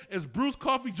bad as Bruce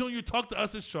Coffey Jr. talked to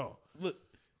us at Shaw. Look.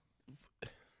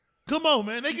 Come on,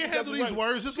 man. They can handle these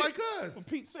words just like us. For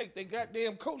Pete's sake, they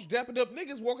goddamn coach dapping up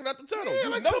niggas walking out the tunnel.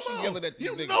 Yeah, you know she yelling at these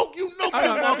niggas. Kim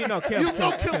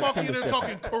Mulkey in there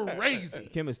talking crazy.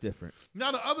 Kim is different.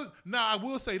 Now I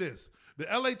will say this. The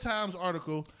LA Times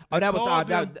article. That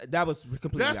was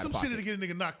completely that's out some of pocket. shit to get a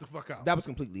nigga knocked the fuck out. That was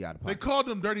completely out of pocket. They called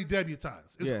them dirty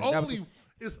debutantes.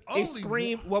 It's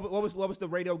only what was the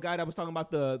radio guy that was talking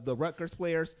about the Rutgers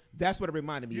players? That's what it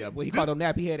reminded me of. When he called them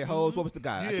nappy headed hoes. What was the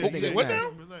guy? I can't think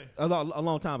of his name. A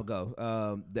long time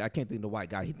ago. I can't think of the white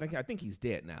guy. I think he's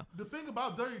dead now. The thing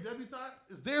about dirty debutantes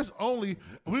is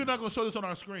we're not going to show this on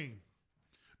our screen.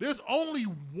 There's only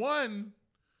one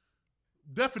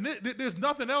definite. There's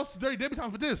nothing else to dirty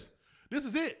debutantes but this. This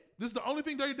is it. This is the only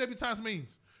thing dirty debutantes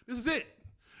means. This is it.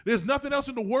 There's nothing else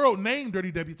in the world named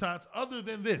dirty debutantes other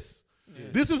than this. Yeah.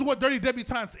 This is what Dirty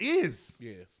Debutantes is.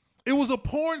 Yeah. It was a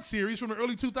porn series from the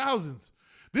early 2000s.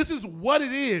 This is what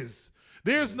it is.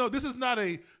 This is not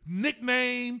a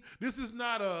nickname. This is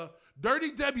not a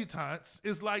Dirty Debutantes.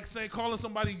 It's like calling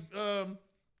somebody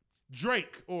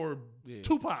Drake or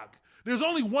Tupac. There's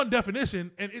only one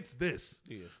definition, and it's this.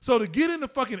 Yeah. So to get in the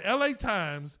fucking LA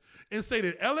Times and say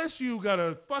that LSU got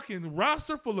a fucking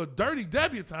roster full of dirty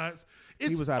debutantes,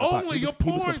 it's only a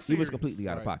porn series. He was completely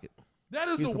out of pocket. That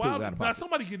is She's the completely wild. out of Now pocket.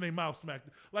 somebody getting their mouth smacked.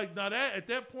 Like now that at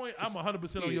that point, I'm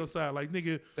 100% on your side. Like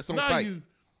nigga, It's on now site.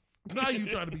 now you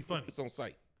trying to be funny. It's on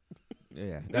site.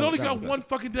 Yeah. It only got one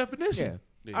fucking definition.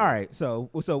 Yeah. All right. So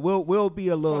we'll be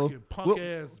a little Fucking punk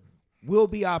ass. We'll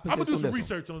be opposites. I'm gonna do on some this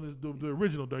research on this, the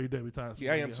original Dirty Debbie Times.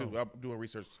 Yeah, I am too. I'm doing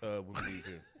research when we leave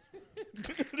here.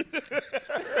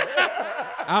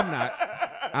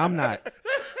 I'm not.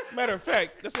 Matter of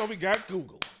fact, that's why we got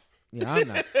Google. Yeah, I'm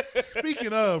not.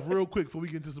 Speaking of, real quick before we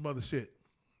get into some other shit,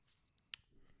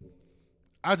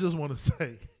 I just want to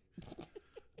say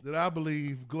that I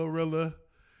believe Glorilla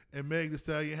and Meg Thee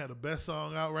Stallion had the best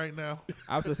song out right now.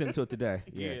 I was listening to it today.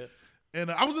 Yeah. And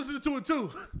I was listening to it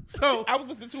too. So I was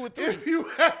listening to it too. if you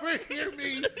ever hear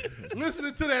me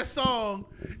listening to that song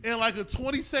in like a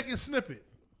 20-second snippet,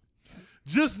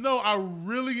 just know I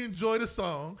really enjoy the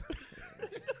song.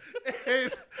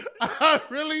 And I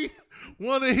really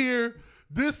want to hear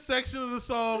this section of the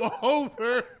song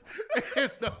over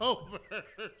and over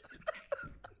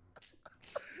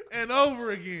and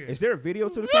over again. Is there a video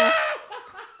to the song?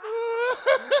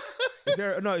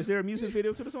 Is there a music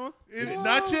video to the song?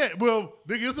 Not yet. Well,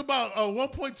 nigga, it's about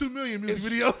 1.2 million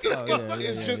music videos. Oh, yeah,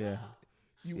 It's yeah, just- yeah.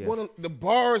 You Yeah. want the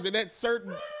bars in that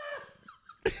certain.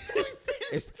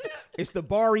 It's the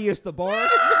bariest the bar.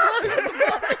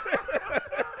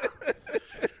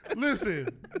 Listen,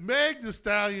 Meg Thee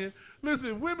Stallion.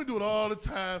 Listen, women do it all the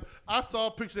time. I saw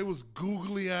a picture. They was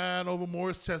googly eyeing over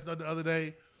Morris Chestnut the other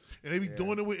day, and they be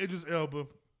doing it with Idris Elba.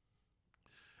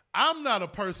 I'm not a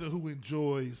person who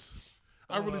enjoys.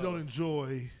 I really don't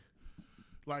enjoy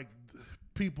like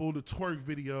people to twerk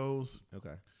videos.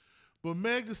 Okay. But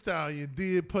Meg Thee Stallion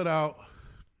did put out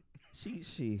She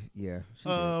did.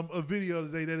 a video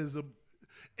today that is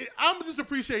I'm just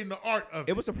appreciating the art of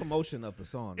it. It was a promotion of the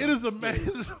song. It is a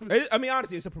I mean,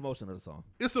 honestly, it's a promotion of the song.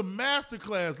 it's a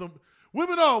masterclass.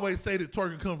 Women always say that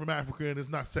twerking come from Africa and it's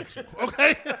not sexual.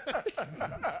 Okay,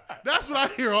 that's what I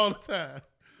hear all the time.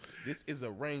 This is a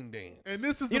rain dance. And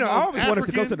this is the You know, I most always wanted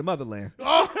to go to African- the motherland.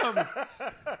 All of it.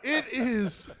 It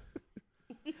is.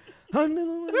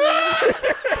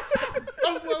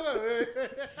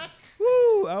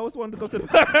 Woo! I always wanted to go to the.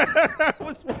 I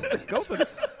always wanted to go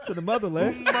to the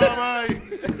motherland. Mama,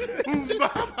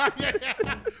 mama,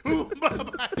 yeah.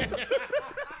 Mama, yeah.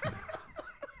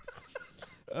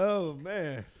 Oh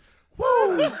man.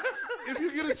 Woo! If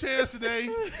you get a chance today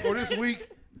or this week,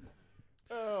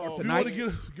 oh, if you want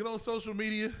to get on social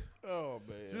media, oh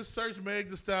man. just search Meg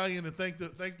Thee Stallion and thank the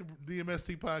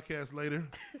DMST podcast later.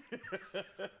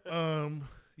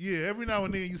 Yeah, every now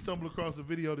and then you stumble across a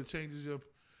video that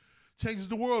changes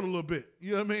the world a little bit.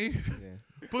 You know what I mean?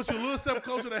 Yeah. Puts you a little step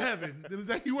closer to heaven than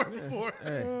the day you were before.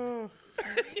 Hey.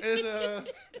 And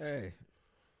Hey.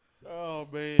 Oh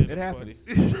man. It that's happens.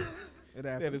 funny. It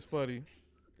That happens. is funny.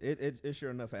 It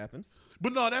sure enough happens.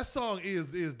 but no, that song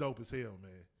is dope as hell,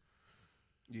 man.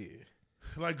 Yeah.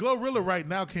 Like Glorilla right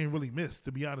now can't really miss,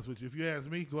 to be honest with you. If you ask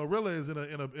me, Glorilla is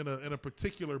in a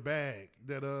particular bag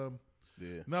that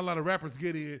Yeah. not a lot of rappers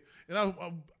get in. And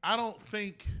I don't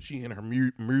think She in her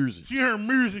music. she her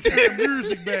music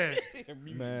bag.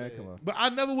 Man, come on. But I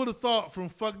never would have thought from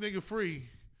Fuck Nigga Free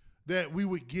that we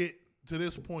would get to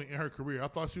this point in her career. I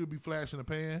thought she would be flash in the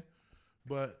pan,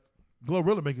 but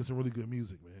Glorilla making some really good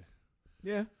music, man.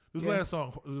 Yeah. This Yeah. last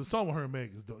song, the song with her and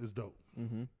Meg is dope.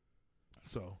 Mm-hmm.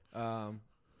 So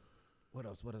What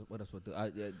else?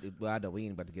 I know we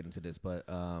ain't about to get into this, but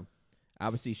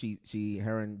obviously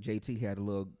her and JT had a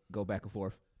little go back and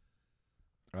forth.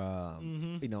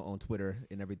 You know, on Twitter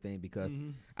and everything because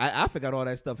I forgot all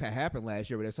that stuff had happened last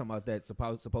year. But there's something about that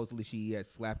supposedly she had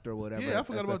slapped her or whatever. Yeah, I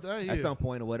forgot about that. Yeah. At some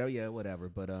point or whatever. Yeah, whatever.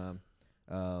 But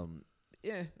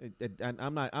yeah,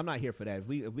 I'm not here for that.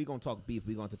 If we gonna talk beef,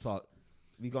 we going to talk.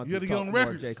 We going You to gotta talk get on more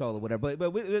records. J. Cole or whatever.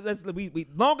 But we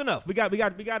long enough. We got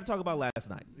to talk about last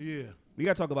night. Yeah. We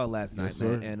got to talk about last night,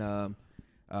 man.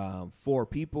 And for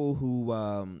people who,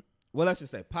 well, let's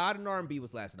just say Pod and R&B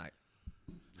was last night.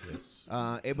 Yes.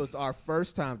 It was our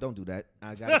first time. Don't do that.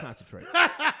 I gotta concentrate.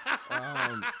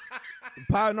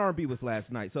 Pod and R&B was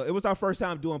last night, so it was our first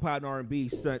time doing Pod and R&B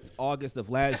since August of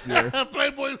last year.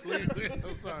 Playboy's League.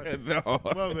 I'm sorry. No.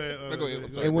 My bad. No, go ahead.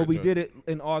 I'm sorry. And when we First did it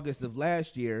in August of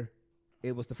last year,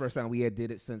 it was the first time we had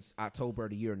did it since October of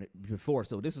the year before.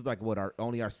 So this is like what our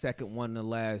second one in the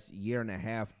last year and a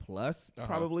half plus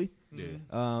probably. Yeah.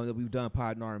 That we've done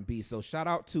Pod and R&B. So shout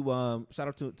out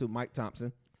to Mike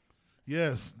Thompson,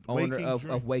 Yes. owner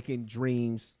of Waking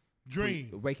Dreams.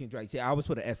 Waking Dreams. Yeah, I always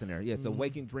put an S in there. Yeah, so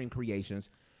Waking Dream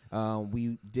Creations.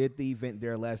 We did the event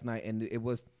there last night, and it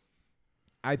was,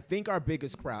 I think, our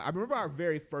biggest crowd. I remember our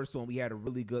very first one. We had a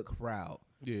really good crowd.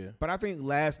 Yeah. But I think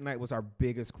last night was our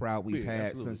biggest crowd we've Yeah, had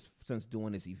absolutely. since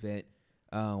doing this event.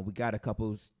 We got a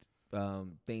couple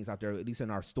things out there, at least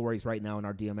in our stories right now on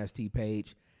our DMST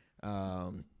page.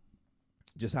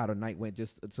 Just how the night went,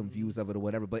 just some views of it or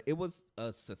whatever. But it was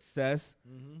a success.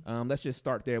 Let's just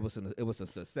start there. It was a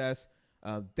success.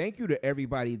 Thank you to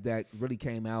everybody that really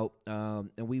came out.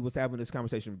 And we was having this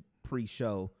conversation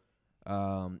pre-show.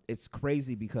 It's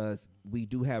crazy because we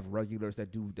do have regulars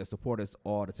that support us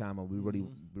all the time, and we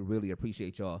really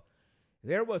appreciate y'all.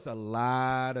 There was a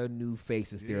lot of new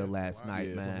faces there last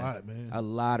night, man. A lot, man. A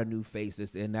lot of new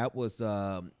faces, and that was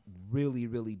really,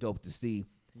 really dope to see.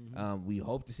 We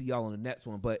hope to see y'all on the next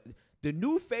one. But the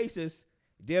new faces,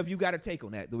 Dev, you got to take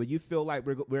on that. Where you feel like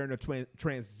we're in a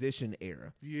transition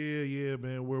era. Yeah,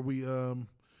 man. Where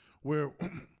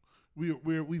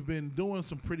we've been doing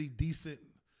some pretty decent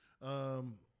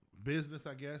business,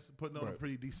 I guess, putting on a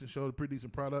pretty decent show, a pretty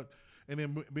decent product, and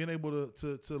then being able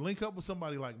to link up with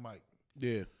somebody like Mike.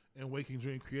 Yeah. And Waking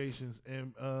Dream Creations,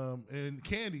 and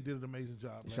Candy did an amazing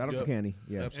job. Man. Shout out to Candy.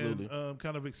 Yeah, absolutely. And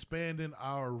kind of expanding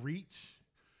our reach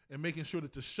and making sure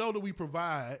that the show that we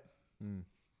provide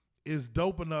is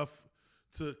dope enough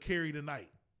to carry the night.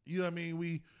 You know what I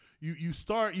mean? You're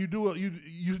starting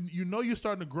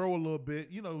to grow a little bit.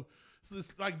 You know, so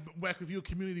it's like back if you're a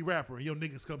community rapper and your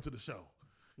niggas come to the show.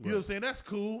 You know what I'm saying? That's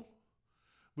cool.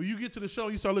 But you get to the show,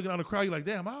 you start looking around the crowd, you're like,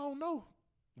 damn, I don't know.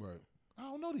 Right. I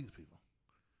don't know these people.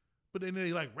 But then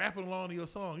they like rapping along to your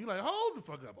song. You're like, hold the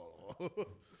fuck up.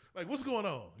 Like, what's going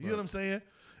on? You know what I'm saying?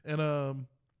 And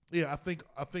I think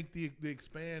the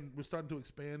expand, we're starting to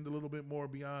expand a little bit more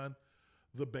beyond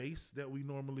the base that we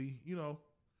normally,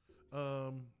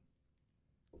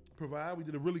 provide. We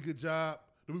did a really good job.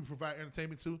 That we provide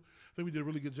entertainment to. I think we did a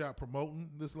really good job promoting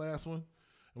this last one.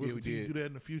 And we'll continue to do that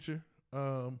in the future.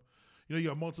 You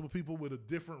got multiple people with a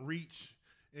different reach.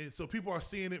 And so people are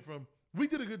seeing it from, we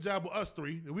did a good job with us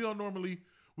three, and we don't normally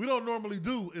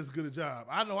do as good a job.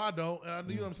 I know I don't, and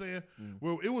you know what I'm saying?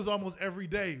 Well, it was almost every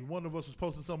day. One of us was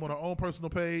posting something on our own personal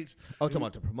page. Oh, talking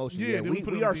about the promotion. Yeah, we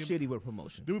are shitty with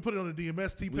promotion. Then we put it on the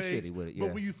DMST page. We shitty with it, yeah.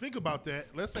 But when you think about that,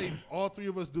 let's say all three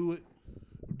of us do it.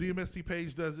 DMST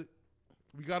page does it.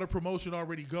 We got a promotion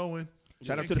already going.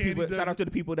 Shout out to the people. Shout out to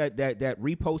the people that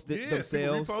reposted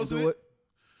themselves and do it.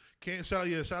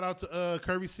 Shout out to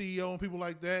Curvy CEO and people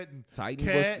like that, and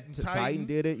Titan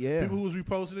did it, yeah. People who was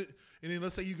reposting it, and then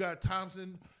let's say you got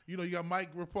Thompson, you got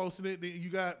Mike reposting it, then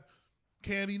you got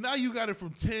Candy. Now you got it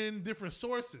from 10 different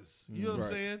sources. You know what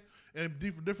I'm saying? And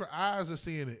different eyes are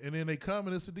seeing it, and then they come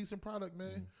and it's a decent product,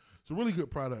 man. It's a really good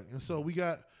product, and so we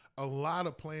got a lot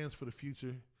of plans for the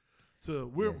future.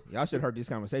 Y'all should have heard these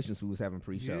conversations we was having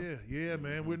pre-show. Yeah,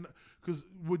 man. We're because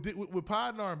with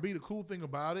Pod and R&B, the cool thing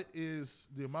about it is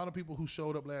the amount of people who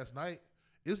showed up last night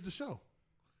is the show.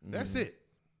 That's it.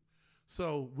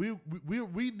 So we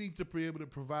need to be able to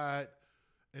provide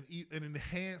an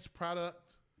enhanced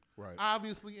product, right?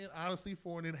 Obviously and honestly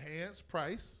for an enhanced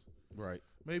price, right?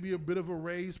 Maybe a bit of a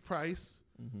raised price,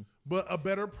 but a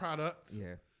better product.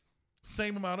 Yeah.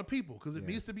 Same amount of people because it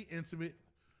needs to be intimate.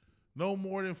 No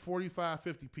more than 45,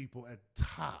 50 people at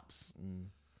tops.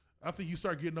 I think you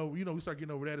start getting over, we start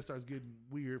getting over that, it starts getting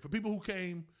weird. For people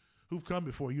who've come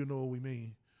before, you know what we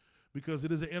mean. Because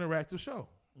it is an interactive show.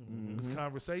 It's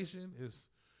conversation, it's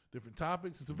different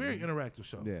topics. It's a very interactive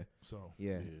show. Yeah. So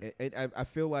I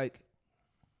feel like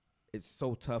it's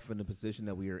so tough in the position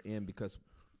that we are in because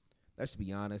let's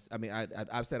be honest. I mean,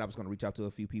 I've said I was going to reach out to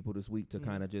a few people this week to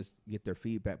kind of just get their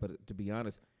feedback, but to be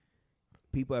honest,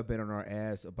 people have been on our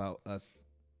ass about us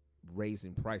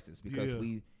raising prices because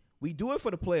we do it for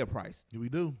the player price. Yeah, we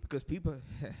do. Because people,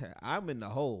 I'm in the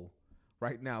hole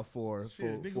right now for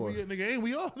nigga, ain't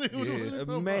we all?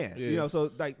 Man, so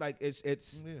like it's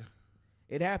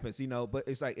it happens, but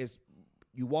it's like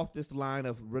you walk this line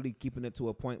of really keeping it to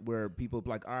a point where people be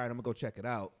like, all right, I'm gonna go check it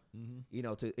out,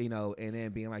 and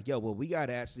then being like, yo, well, we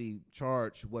gotta actually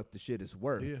charge what the shit is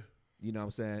worth. Yeah, you know what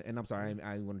I'm saying? And I'm sorry,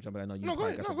 I want to jump in. I know you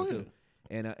probably got something too.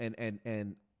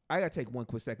 And I gotta take one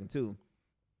quick second too.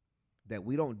 That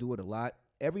we don't do it a lot.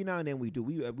 Every now and then we do.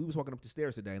 We was walking up the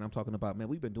stairs today, and I'm talking about, man,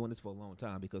 we've been doing this for a long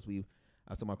time because I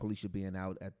was talking about Kalisha being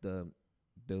out at the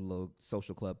little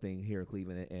social club thing here in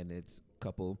Cleveland, and it's a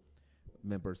couple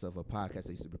members of a podcast that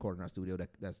used to record in our studio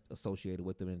that's associated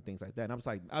with them and things like that. And I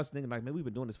was thinking like, man, we've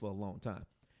been doing this for a long time.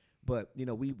 But,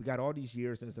 we got all these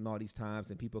years and all these times,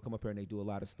 and people come up here and they do a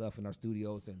lot of stuff in our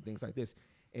studios and things like this.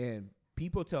 And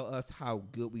people tell us how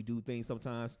good we do things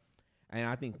sometimes, and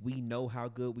I think we know how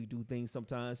good we do things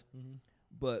sometimes.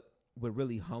 But we're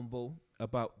really humble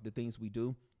about the things we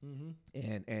do.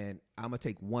 And I'm gonna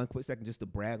take one quick second just to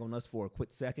brag on us for a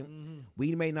quick second.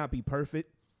 We may not be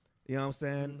perfect, you know what I'm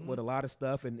saying, with a lot of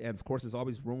stuff, and of course there's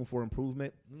always room for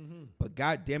improvement. But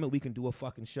god damn it, we can do a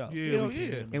fucking show.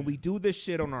 And we do this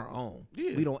shit on our own.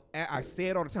 We don't. I say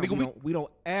it all the time. Nigga, we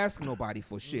don't ask nobody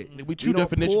for shit. We true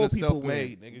definition of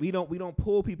self-made. Nigga. We don't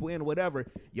pull people in or whatever.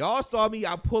 Y'all saw me.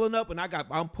 I'm pulling up and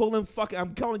I'm pulling fucking.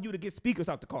 I'm calling you to get speakers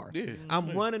out the car.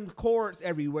 I'm running cords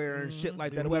everywhere and shit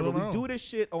like that. Whatever. We do this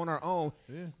shit on our own.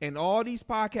 And all these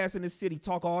podcasts in this city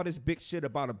talk all this big shit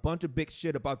about a bunch of big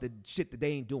shit about the shit that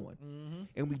they ain't doing.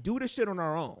 And we do this shit on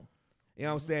our own. You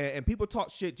know what I'm saying? And people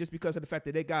talk shit just because of the fact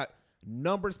that they got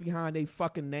numbers behind their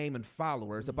fucking name and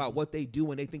followers about what they do,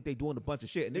 and they think they doing a bunch of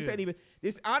shit. And this ain't even,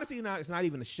 this honestly it's not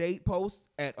even a shade post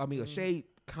a shade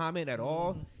comment at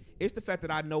all. It's the fact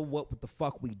that I know what the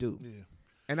fuck we do.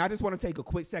 And I just want to take a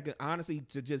quick second, honestly,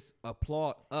 to just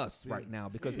applaud us right now,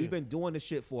 because we've been doing this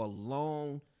shit for a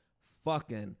long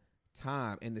fucking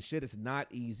time, and the shit is not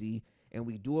easy. And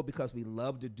we do it because we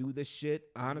love to do this shit,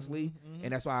 honestly.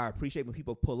 And that's why I appreciate when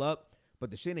people pull up.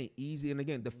 But the shit ain't easy. And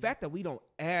again, the fact that we don't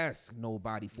ask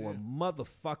nobody for a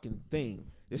motherfucking thing.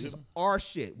 This is our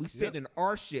shit. We sitting in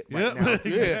our shit right now.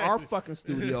 In our fucking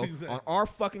studio, on our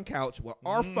fucking couch, with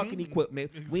our fucking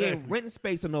equipment. We ain't renting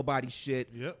space on nobody's shit.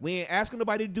 We ain't asking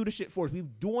nobody to do the shit for us. We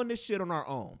doing this shit on our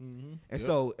own. And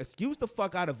so, excuse the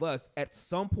fuck out of us at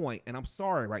some point. And I'm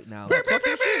sorry right now.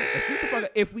 Excuse the fuck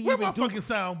out, if we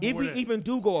even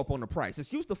do go up on the price.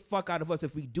 Excuse the fuck out of us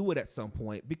if we do it at some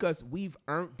point, because we've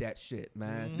earned that shit,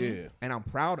 man. And I'm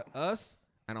proud of us,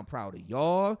 and I'm proud of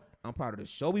y'all. I'm proud of the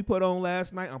show we put on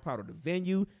last night. I'm proud of the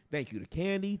venue. Thank you to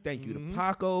Candy. Thank you to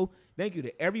Paco. Thank you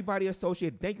to everybody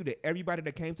associated. Thank you to everybody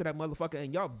that came to that motherfucker.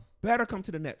 And y'all better come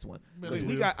to the next one, because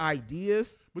we got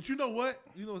ideas. But you know what?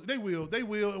 You know they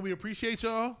will, and we appreciate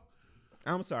y'all.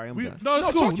 I'm sorry. I'm done. No,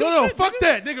 it's cool. No, shit, fuck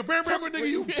that, nigga. Nigga,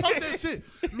 you talk that shit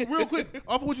real quick.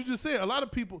 Off of what you just said, a lot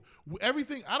of people,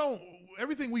 everything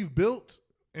we've built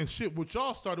and shit, what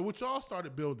y'all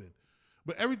started building.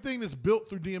 But everything that's built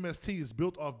through DMST is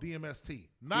built off DMST.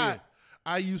 Not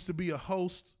I used to be a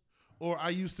host, or I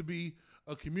used to be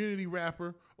a community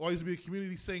rapper, or I used to be a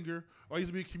community singer, or I used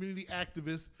to be a community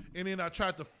activist, and then I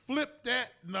tried to flip that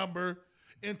number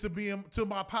into being to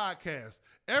my podcast.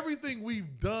 Everything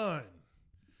we've done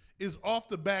is off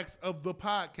the backs of the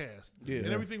podcast. And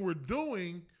everything we're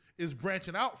doing is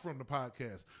branching out from the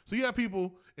podcast. So you have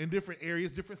people in different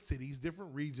areas, different cities,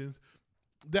 different regions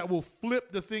that will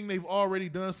flip the thing they've already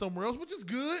done somewhere else, which is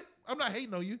good. I'm not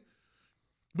hating on you.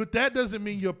 But that doesn't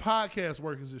mean your podcast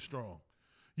work is as strong.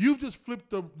 You've just flipped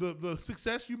the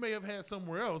success you may have had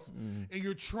somewhere else, and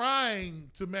you're trying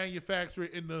to manufacture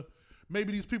it in the,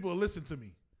 maybe these people will listen to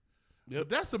me. But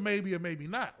that's a maybe or maybe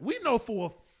not. We know for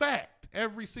a fact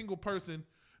every single person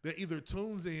that either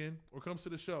tunes in or comes to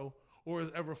the show or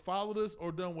has ever followed us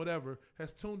or done whatever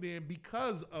has tuned in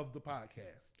because of the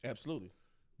podcast. Absolutely.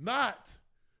 Not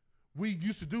we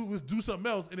used to do something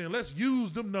else, and then let's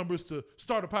use them numbers to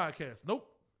start a podcast. Nope.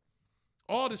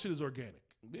 All this shit is organic.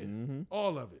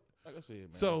 All of it. Like I said,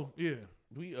 man. So, we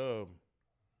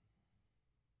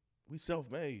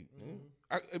self-made.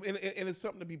 And it's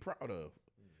something to be proud of.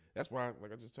 That's why,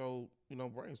 like I just told,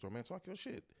 Brainstorm, man, talk your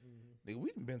shit. Nigga,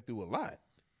 we've been through a lot.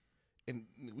 And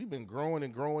we've been growing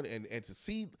and growing. And to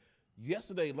see,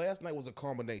 last night was a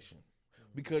culmination.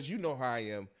 Because you know how I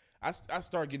am. I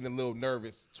start getting a little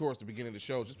nervous towards the beginning of the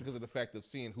show just because of the fact of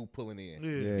seeing who pulling in.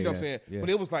 You know what I'm saying? But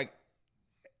it was like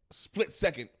split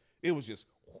second. It was just,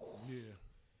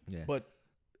 But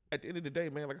at the end of the day,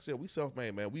 man, like I said, we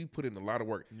self-made, man. We put in a lot of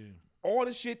work. All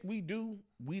the shit we do,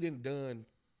 we done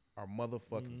our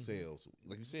motherfucking selves.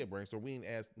 Like you said, Brainstorm, we ain't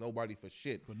asked nobody for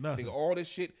shit. For nothing. Nigga, all this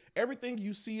shit, everything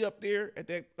you see up there at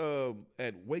that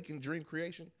at Wake and Dream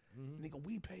Creation, nigga,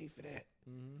 we paid for that.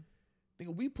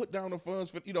 Nigga, we put down the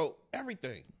funds for,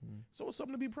 everything. So it's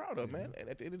something to be proud of, man. And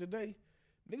at the end of the day,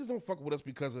 niggas don't fuck with us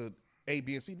because of A,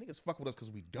 B, and C. Niggas fuck with us because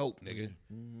we dope, nigga.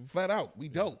 Flat out, we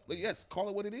dope. Like, yes, call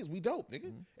it what it is. We dope,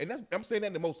 nigga. And I'm saying that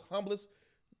in the most humblest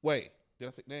way. Did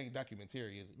I say that ain't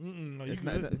documentary, is it? No,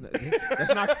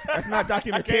 that's not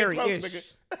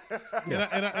documentary-ish.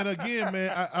 And again, man,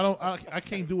 I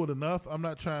can't do it enough. I'm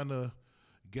not trying to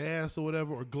gas or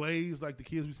whatever, or glaze like the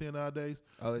kids be saying nowadays.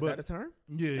 Oh, is that a term?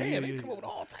 Yeah, they come up with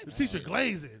all types of teacher shit.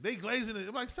 glazing. They glazing it.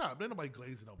 I'm like, stop. Ain't nobody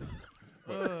glazing nobody.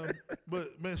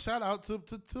 But man, shout out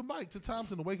to Mike, to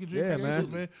Thompson, the Wake and Dream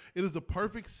Creations, man. It is the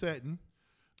perfect setting.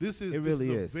 This is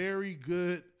a very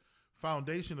good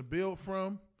foundation to build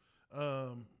from.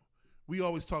 We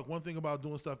always talk one thing about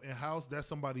doing stuff in-house. That's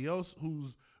somebody else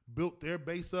who's built their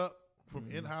base up from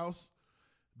in-house.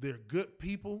 They're good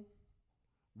people.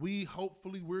 We're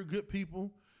good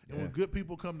people. And when good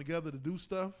people come together to do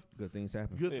stuff, good things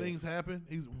happen. Good things happen.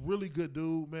 He's a really good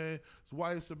dude, man. His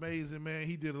wife's amazing, man.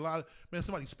 He did a lot of, man,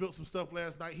 somebody spilled some stuff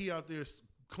last night. He out there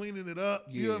cleaning it up.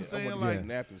 You know what I'm saying? Like,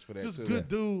 napkins for that just too. good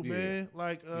dude, man.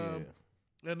 Like, and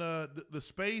the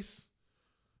space,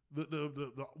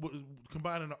 the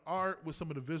combining the art with some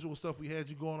of the visual stuff we had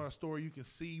you go on our story, you can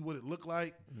see what it looked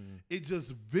like. It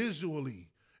just visually.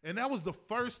 And that was the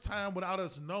first time without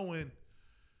us knowing.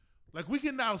 Like, we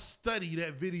can now study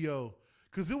that video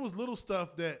because it was little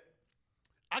stuff that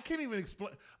I can't even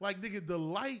explain. Like, nigga, the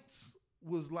lights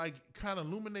was like kind of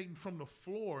illuminating from the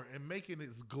floor and making it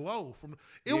glow.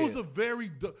 It was a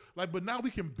very, like, but now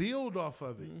we can build off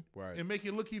of it and make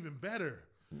it look even better.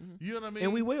 You know what I mean?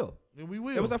 And we will.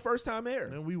 It was our first time there.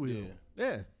 And we will.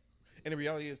 Yeah. And the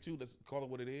reality is, too, let's call it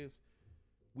what it is.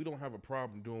 We don't have a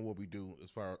problem doing what we do as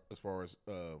far as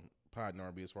Pod and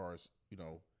R&B, as far as, you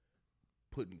know,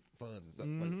 putting funds and stuff.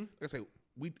 Like I say,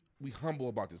 we humble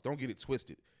about this. Don't get it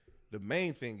twisted. The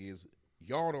main thing is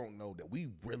y'all don't know that we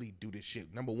really do this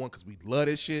shit. Number one, because we love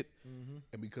this shit,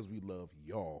 and because we love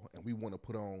y'all, and we want to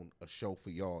put on a show for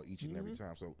y'all each and every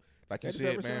time. So, like you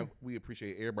said, man, we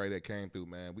appreciate everybody that came through,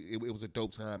 man. It was a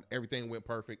dope time. Everything went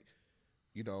perfect,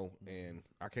 you know, and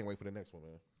I can't wait for the next one,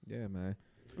 man. Yeah, man.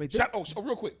 Real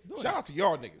quick, shout out to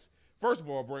y'all niggas. First of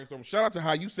all, Brainstorm, shout out to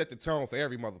how you set the tone for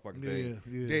every motherfucking thing.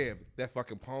 Damn, that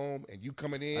fucking poem and you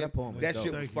coming in, that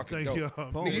shit was fucking dope.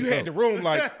 Nigga, you had the room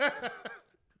like,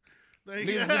 Thank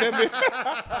you.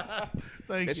 That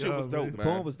shit was dope, man.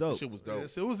 Poem was dope. That shit was dope.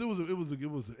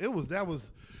 That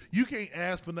was you can't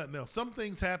ask for nothing else. Some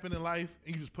things happen in life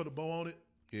and you just put a bow on it.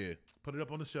 Yeah. Put it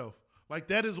up on the shelf. Like,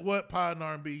 that is what Pod and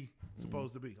R&B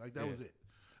supposed to be. Like, that was it.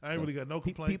 I ain't really got no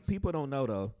complaints. People don't know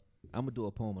though. I'm gonna do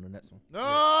a poem on the next one.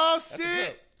 Oh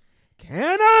shit!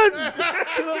 Cannon!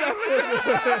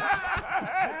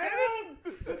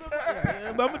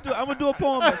 I'm gonna do a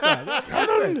poem next time.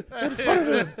 Cannon in front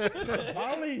of them.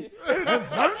 Molly and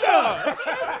thunder.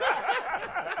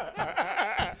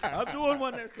 I'm doing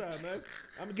one next time, man.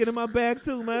 I'm gonna get in my bag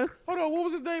too, man. Hold on, what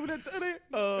was his name in that?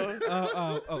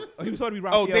 He was supposed to be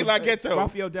Raphael. De La Ghetto.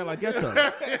 Raphael De La Ghetto.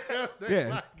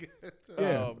 Yeah.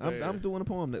 Yeah, Oh, I'm doing a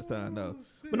poem next time, though.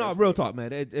 But no, real talk,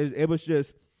 man. It was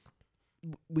just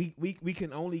we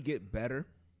can only get better,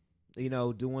 you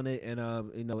know, doing it, and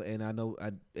you know, and I know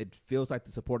it feels like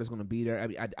the support is going to be there. I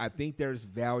mean, I think there's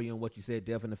value in what you said,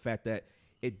 Dev, in the fact that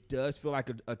it does feel like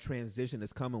a transition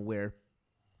is coming where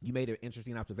you made an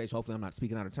interesting observation. Hopefully, I'm not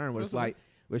speaking out of turn. Where it's like,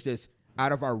 it's just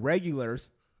out of our regulars.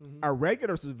 Our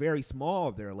regulars was very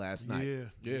small there last night.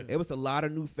 Yeah. It was a lot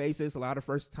of new faces, a lot of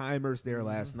first timers there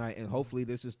last night, and hopefully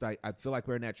this is like, I feel like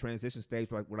we're in that transition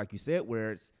stage, where like you said,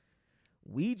 where it's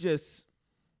we just,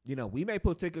 you know, we may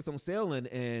put tickets on sale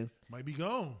and might be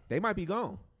gone. They might be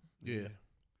gone. Yeah.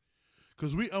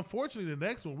 Because unfortunately, the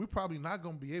next one we're probably not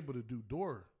gonna be able to do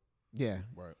door. Yeah.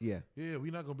 Right. Yeah. Yeah,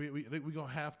 we're not gonna be. We're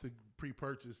gonna have to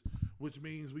pre-purchase, which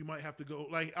means we might have to go.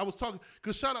 Like I was talking,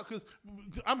 because the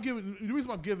reason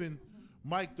why I'm giving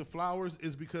Mike the flowers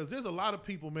is because there's a lot of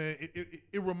people, man.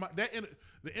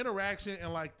 The interaction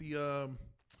and like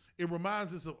it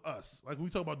reminds us of us. Like we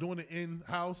talk about doing it in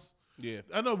house. Yeah,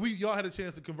 I know y'all had a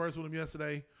chance to converse with him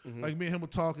yesterday. Like me and him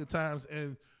would talk at times,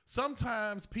 and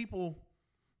sometimes people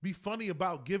be funny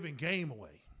about giving game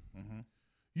away.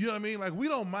 You know what I mean? Like, we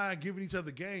don't mind giving each other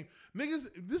game.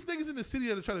 Niggas in the city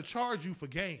that are trying to charge you for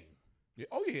game. Yeah.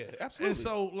 Oh, yeah, absolutely. And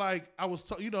so, like, I was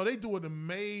they do an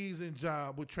amazing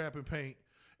job with Trap and Paint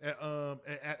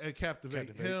at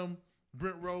Captivate. Him,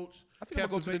 Brent Roach. I think we'll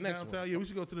go to the next downtown. one. Yeah, we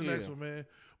should go to the next one, man.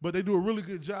 But they do a really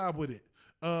good job with it.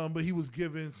 But he was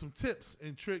giving some tips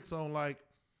and tricks on, like,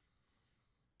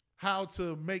 how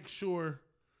to make sure,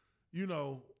 you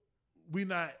know, we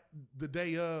not the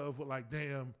day of, like,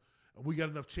 damn, we got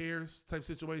enough chairs type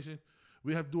situation.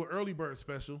 We have to do an early bird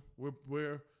special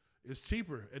where it's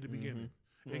cheaper at the beginning.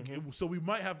 So we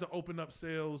might have to open up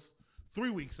sales 3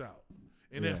 weeks out.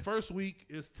 And that first week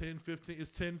is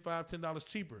 $10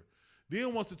 cheaper.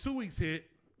 Then once the 2 weeks hit,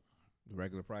 The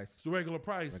regular price. it's the regular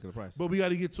price. Regular price. But we got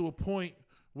to get to a point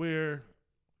where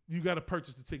you got to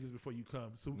purchase the tickets before you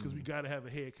come. So because we got to have a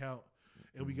head count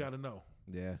and we got to know.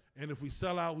 Yeah. And if we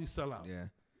sell out, we sell out. Yeah.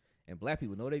 And black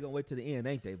people know they gonna wait to the end,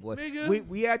 ain't they, boy? Nigga.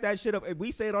 We had that shit up. And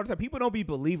we say it all the time. People don't be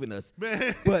believing us,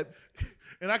 Man. but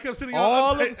And I kept sitting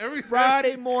all on of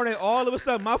Friday morning, all of a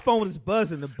sudden, my phone is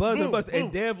buzzing, buzzing. Boom.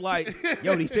 And Dev like,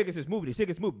 yo, these tickets is moving.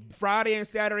 Friday and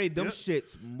Saturday, them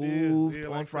shits moved Yeah,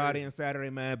 on like Friday crazy. and Saturday,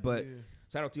 man. But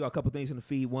shout out to y'all. A couple things in the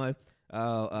feed. One,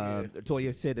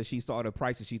 Toya said that she saw the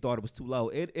prices. She thought it was too low.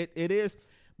 It is,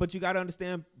 but you got to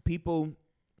understand, people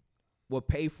will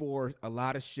pay for a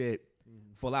lot of shit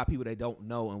for a lot of people that don't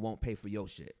know and won't pay for your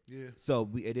shit. Yeah. So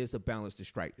it is a balance to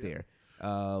strike there.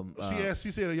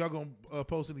 She said, "Are y'all gonna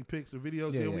post any pics or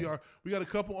videos?" Yeah, we are. We got a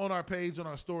couple on our page on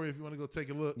our story if you want to go take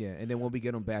a look. Yeah, and then when we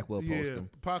get them back, we'll post them.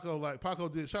 Paco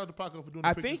did. Shout out to Paco for doing.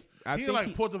 I the think he in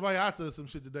like Puerto Vallarta or some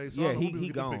shit today. So yeah, he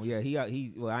gone. Yeah,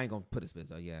 he. Well, I ain't gonna put his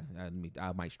business. Yeah,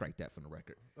 I might strike that from the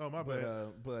record. Oh my bad.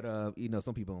 But you know,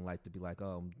 some people don't like to be like,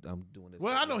 oh, I'm doing this.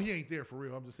 Well, I know he ain't there for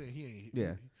real. I'm just saying he ain't.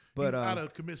 Yeah, but he's out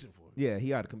of commission for it. Yeah,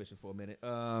 he out of commission for a minute.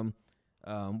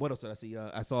 What else did I see?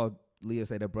 I saw Leah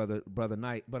say that brother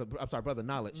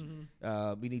Knowledge.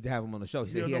 We need to have him on the show.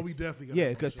 He said, we definitely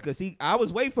got because I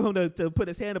was waiting for him to put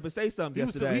his hand up and say something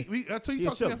yesterday. Until you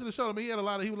talked to me after the show. I mean, he had a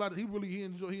lot of he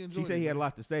enjoyed. She said he had a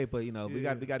lot to say, but you know, we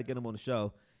got to get him on the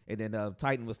show. And then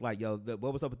Titan was like, "Yo,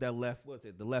 what was up with that left? What was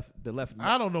it the left?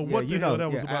 I don't know what the hell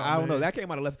that was about. I don't know. That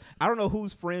came out of left. I don't know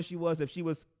whose friend she was. If she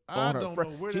was on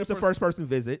her, she was the first person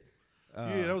visit.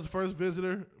 That was the first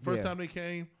visitor. First time they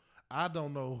came. I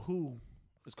don't know who.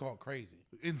 It's called crazy.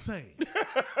 Insane.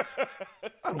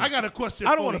 I got a question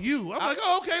for you. I'm like,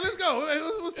 oh, okay, let's go. Hey,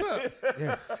 what's up?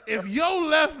 Yeah. If your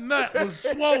left nut was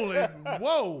swollen,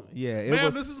 whoa. Yeah,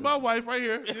 ma'am, this is my wife right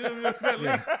here.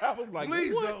 I was like,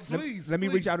 please, let me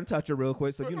reach out and touch her real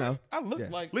quick so you know. I look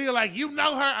like Leah, like, you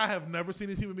know her. I have never seen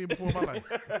this human being before in my life.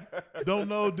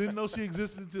 Didn't know she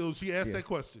existed until she asked that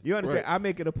question. You understand? Right. I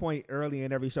make it a point early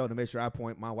in every show to make sure I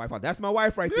point my wife out. That's my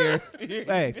wife right there.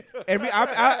 Hey,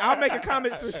 I'll make a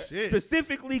comment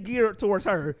specifically geared towards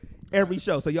her every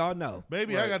show, so y'all know.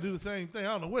 Maybe I gotta do the same thing. I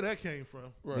don't know where that came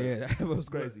from. Right. Yeah, that was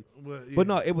crazy. But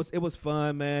no, it was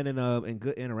fun, man, and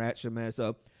good interaction, man.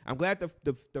 So I'm glad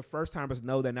the first timers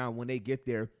know that now when they get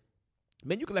there,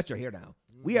 man, you can let your hair down.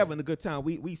 We having a good time.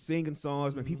 We singing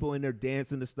songs, man. People in there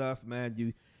dancing and stuff, man.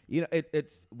 You know,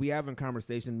 it's we having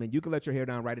conversation, man. You can let your hair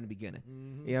down right in the beginning.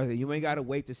 You know, you ain't gotta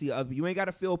wait to see other. You ain't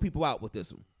gotta fill people out with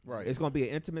this one. Right. It's gonna be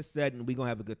an intimate set, and we gonna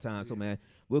have a good time. So, man,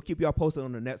 we'll keep y'all posted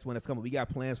on the next one that's coming. We got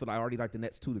plans for already like the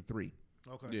next 2 to 3.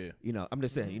 Okay. Yeah. You know, I'm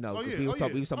just saying. You know, we were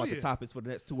talking about the topics for the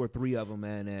next 2 or 3 of them,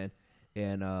 man,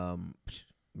 and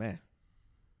man.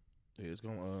 Yeah, it's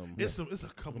gonna. It's a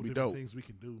couple different things we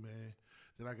can do, man.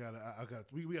 That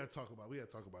we gotta talk about. We gotta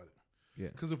talk about it. Yeah.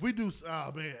 Because if we do,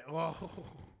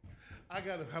 I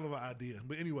got a hell of an idea.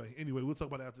 But anyway, we'll talk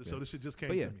about it after the show. This shit just came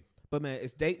to me. But man,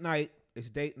 it's date night. It's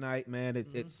date night, man.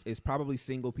 It's probably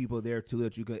single people there too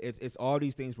that you can. It's all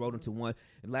these things rolled into one.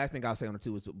 And last thing I'll say on it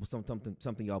too is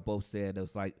something y'all both said. It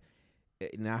was like,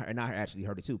 and I actually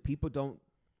heard it too. People don't.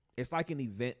 It's like an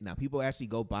event now. People actually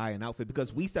go buy an outfit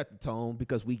because we set the tone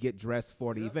because we get dressed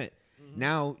for the event.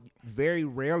 Now, very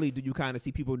rarely do you kind of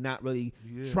see people not really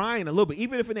trying a little bit,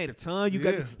 even if it ain't a ton. You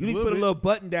need to put a little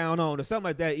button down on or something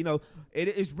like that. You know,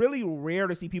 it's really rare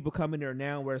to see people come in there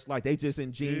now where it's like they just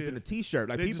in jeans and a t-shirt.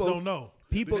 Like they people just don't know.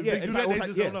 People, they just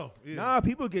don't know. Yeah. Nah,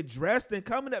 people get dressed and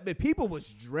coming up. People was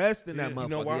dressed in that motherfucker. You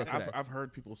know why? Yesterday. I've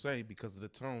heard people say because of the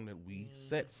tone that we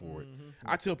set for it.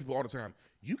 I tell people all the time,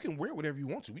 you can wear whatever you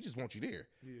want to. We just want you there.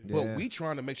 But we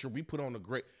trying to make sure we put on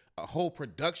a whole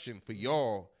production for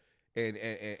y'all.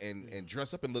 And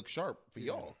dress up and look sharp for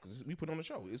y'all because we put on the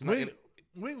show. It's not.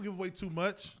 We ain't give away too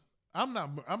much. I'm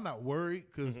not worried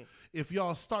because if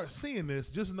y'all start seeing this,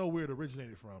 just know where it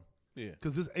originated from. Yeah.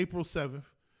 Because it's April 7th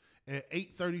at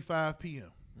 8:35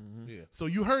 p.m. Yeah. So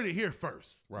you heard it here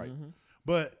first, right?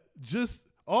 But just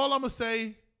all I'm gonna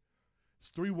say is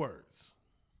 3 words: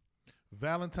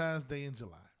 Valentine's Day in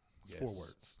July. Yes. 4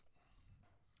 words.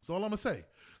 That's all I'm gonna say.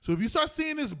 So if you start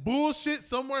seeing this bullshit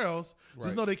somewhere else,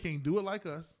 just know they can't do it like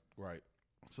us. Right.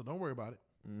 So don't worry about it.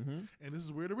 And this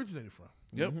is where it originated from.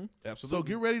 Yep. Absolutely. So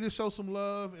get ready to show some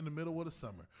love in the middle of the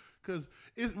summer. Because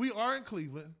we are in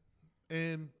Cleveland,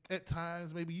 and at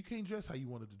times maybe you can't dress how you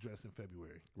wanted to dress in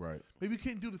February. Right. Maybe you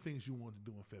can't do the things you wanted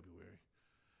to do in February.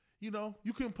 You know,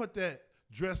 you couldn't put that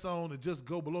dress on and just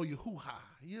go below your hoo-ha.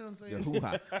 You know what I'm saying? Your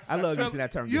hoo-ha. I love using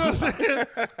that term. You know what I'm saying?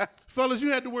 Fellas,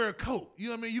 you had to wear a coat. You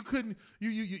know what I mean? You couldn't,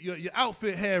 your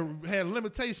outfit had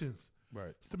limitations.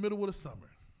 Right. It's the middle of the summer.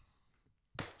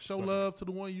 Show love to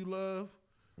the one you love.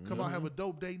 Come out, have a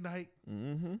dope date night.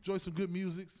 Enjoy some good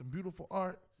music, some beautiful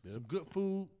art, some good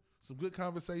food, some good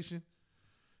conversation.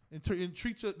 And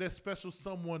treat that special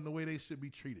someone the way they should be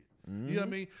treated. You know what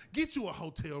I mean? Get you a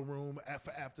hotel room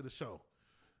after the show.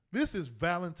 This is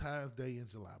Valentine's Day in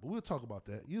July, but we'll talk about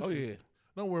that. Yeah.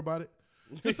 Don't worry about it.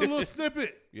 Just a little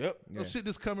snippet of shit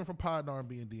that's coming from Pod and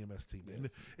R&B and DMST, man.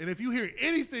 Yes. And if you hear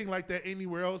anything like that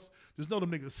anywhere else, just know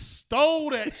them niggas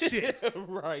stole that shit.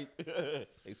 Right.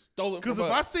 They stole it from us. Because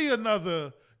if I see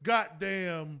another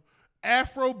goddamn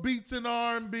Afro beats and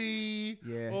R&B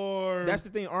or that's the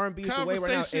thing, R&B is the way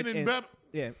right now.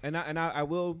 Yeah, and I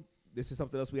will. This is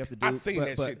something else we have to do. I seen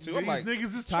that shit too. I'm These like,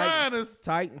 niggas is trying us.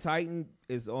 Titan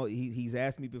is on. He's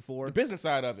asked me before. the business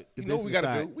side of it. The You know what we got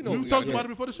business to side. do. We know We what we talked got about to it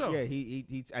do. before the show. Yeah,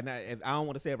 he's and I don't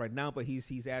want to say it right now, but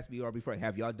he's asked me or before.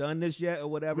 Have y'all done this yet or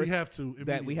whatever? We have to.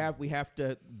 That we immediately. have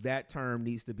to. That term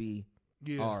needs to be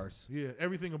ours. Yeah,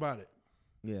 everything about it.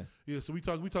 Yeah. Yeah, so we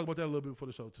talk about that a little bit before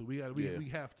the show too. We Yeah.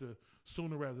 have to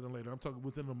sooner rather than later. I'm talking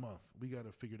within a month. We got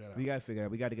to figure that out. We gotta figure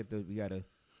out. We gotta get the. We gotta.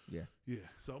 Yeah. Yeah.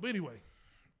 So but anyway,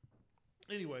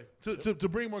 to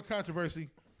bring more controversy,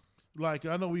 like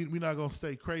I know we're not gonna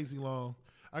stay crazy long.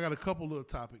 I got a couple little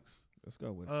topics Let's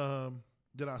go with it.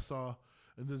 that I saw,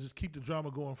 and then just keep the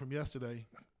drama going from yesterday.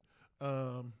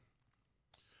 I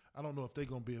don't know if they're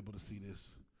gonna be able to see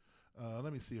this.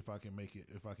 Let me see if I can make it.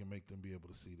 If I can make them be able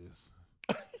to see this.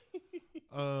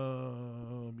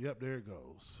 Yep, there it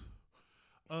goes.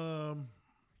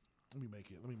 Let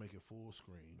me make it full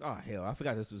screen. Oh hell! I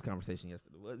forgot this was a conversation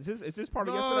yesterday. Is this part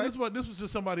of No, yesterday? this was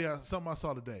just something I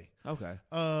saw today. Okay.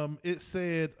 It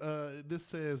said, this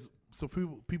says, so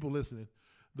people listening,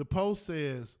 the post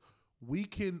says, we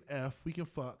can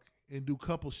fuck and do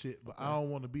couple shit, but I don't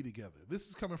want to be together. This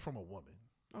is coming from a woman.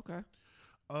 Okay.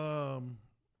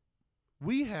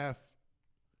 We have,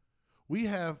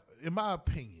 in my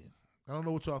opinion, I don't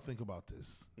know what y'all think about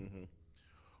this. Mm-hmm.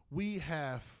 We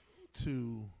have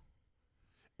to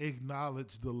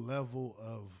acknowledge the level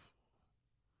of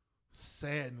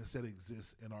sadness that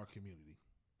exists in our community.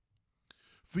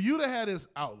 For you to have this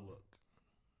outlook,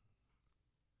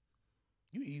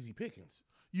 You easy pickings.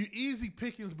 you easy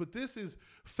pickings, but this is,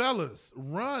 fellas,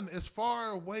 run as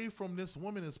far away from this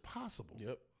woman as possible.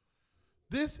 Yep.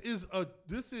 This is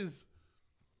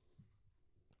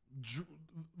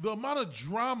the amount of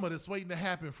drama that's waiting to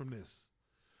happen from this,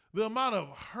 the amount of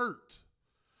hurt,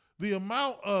 the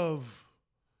amount of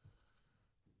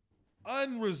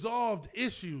unresolved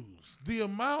issues, the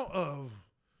amount of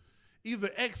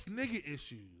either ex-nigga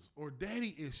issues or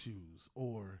daddy issues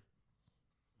or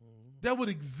that would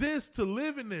exist to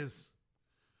live in this.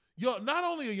 Y'all, not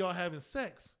only are y'all having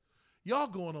sex, y'all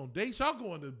going on dates, y'all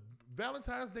going to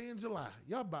Valentine's Day in July.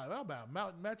 Y'all buy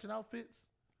matching outfits.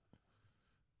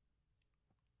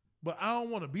 But I don't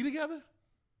want to be together.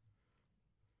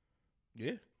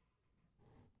 Yeah.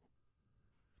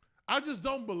 I just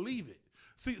don't believe it.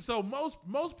 See, so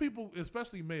most people,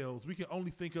 especially males, we can only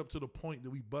think up to the point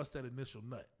that we bust that initial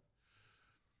nut.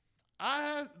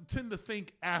 I tend to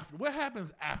think after. What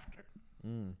happens after?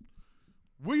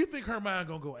 Where you think her mind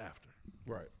gonna go after?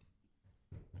 Right.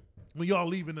 When y'all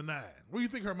leaving the 9, where you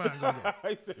think her mind gonna go?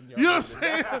 You know what I'm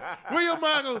saying? Where your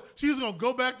mind go? She's gonna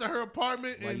go back to her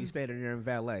apartment While and you stayed in there in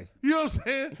valet. you know what I'm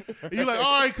saying? And you're like,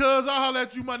 all right, cuz I'll holler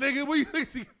at you, my nigga. Where you think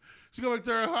she go back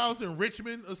to her house in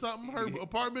Richmond or something? Her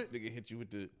apartment. Nigga hit you with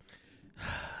the.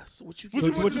 So what you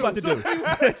What you about to do?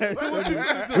 What you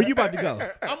gonna do? Where you about to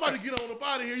go? I'm about to get on up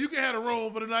out of here. You can have a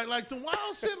roll for the night, like some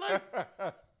wild shit. Like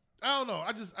I don't know.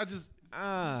 I just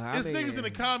it's niggas in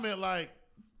the comment like,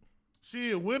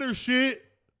 shit, winter shit.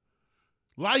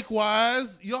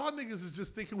 Likewise, y'all niggas is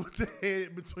just thinking with the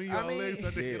head between y'all legs,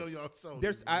 not the head on y'all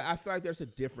shoulders. I feel like there's a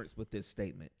difference with this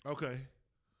statement. Okay.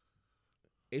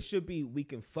 It should be we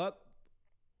can fuck,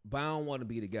 but I don't want to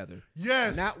be together.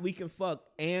 Yes. Not we can fuck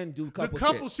and do couple the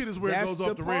couple shit is where it goes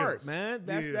off the rails, man.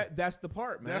 That's the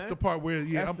part, man. That's the part where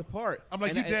that's the part. I'm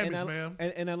like, you damaged, man.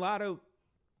 And a lot of,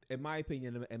 in my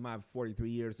opinion, in my 43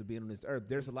 years of being on this earth,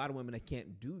 there's a lot of women that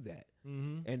can't do that,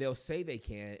 and they'll say they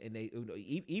can, and they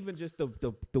even just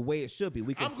the way it should be.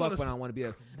 We can fuck, but I don't want to be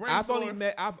there. I've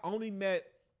only met.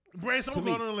 Brainstorm, I'm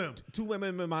going on a limb. 2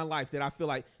 women in my life that I feel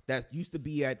like that used to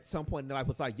be at some point in their life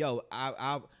was like, yo,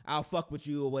 I'll fuck with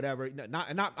you or whatever.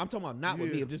 I'm talking about not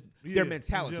with me, just their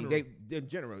mentality. In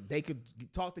general, they could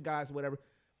talk to guys or whatever.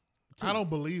 I don't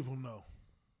believe them though.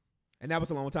 And that was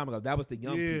a long time ago. That was the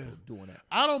young people doing that.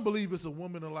 I don't believe it's a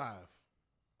woman alive.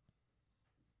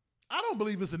 I don't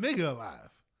believe it's a nigga alive.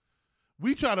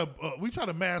 We try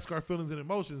to mask our feelings and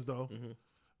emotions though. I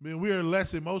mean, we are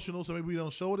less emotional, so maybe we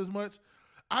don't show it as much.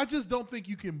 I just don't think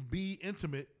you can be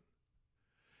intimate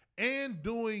and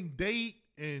doing date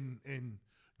and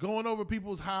going over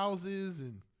people's houses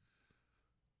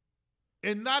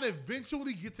and not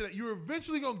eventually get to that. You're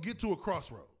eventually gonna get to a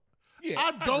crossroad. Yeah,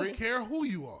 I don't care who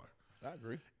you are. I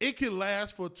agree. It can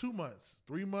last for 2 months,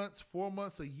 3 months, 4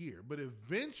 months, a year, but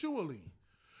eventually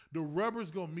the rubber's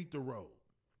gonna meet the road.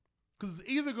 Because it's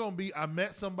either gonna be I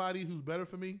met somebody who's better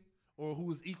for me or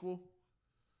who is equal,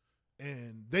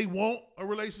 and they want a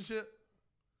relationship.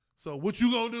 So what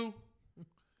you gonna do?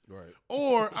 Right.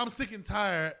 Or I'm sick and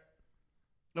tired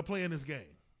of playing this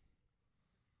game.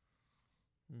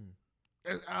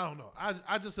 I don't know.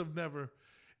 I just have never.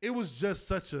 it was just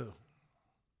such a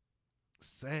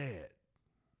sad.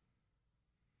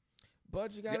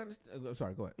 But you gotta understand. I'm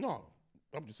sorry, go ahead. No,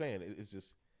 I'm just saying it's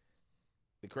just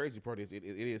the crazy part is it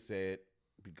is sad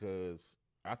because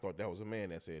I thought that was a man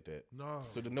that said that. No.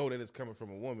 So to know that it's coming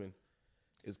from a woman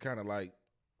is kind of like,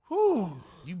 Whew.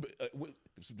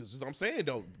 this is what I'm saying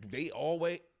though. They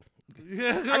always.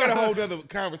 Yeah, I got a whole other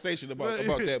conversation about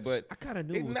that, but I kind of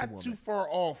knew it's it was a not woman. too far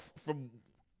off from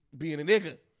being a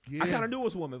nigga. Yeah. I kind of knew it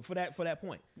was a woman for that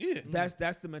point. Yeah.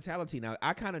 That's the mentality now.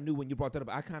 I kind of knew when you brought that up.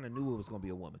 I kind of knew it was going to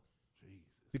be a woman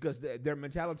because their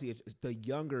mentality is the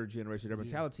younger generation. Their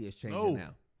mentality is changing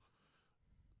now.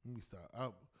 Let me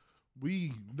stop.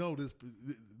 We know this.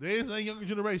 There's a younger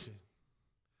generation.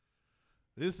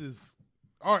 This is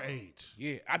our age.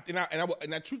 Yeah,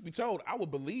 and truth be told, I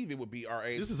would believe it would be our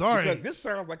age. This is our because age. this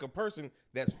sounds like a person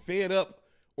that's fed up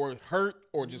or hurt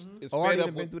or just is Already fed up.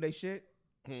 been with, through their shit.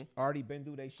 Already been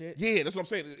through their shit. yeah, that's what I'm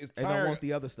saying. It's They tired don't want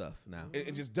the other stuff now.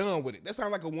 and just done with it. That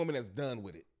sounds like a woman that's done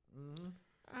with it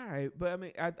All right, but I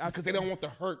mean, I because they don't want the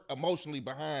hurt emotionally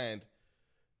behind.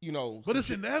 But it's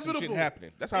some inevitable. shit happening.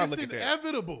 That's how I look at that. It's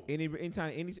inevitable.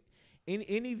 anytime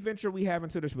any venture we have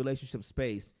into this relationship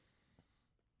space.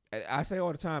 I say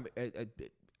all the time.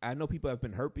 I know people have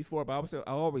been hurt before, but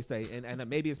I always say, and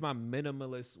maybe it's my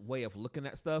minimalist way of looking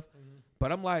at stuff,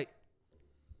 but I'm like,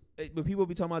 when people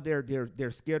be talking about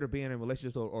they're scared of being in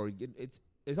relationships or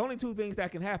it's only two things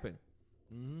that can happen.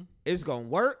 It's gonna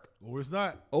work Or it's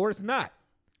not. or it's not.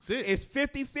 That's it. It's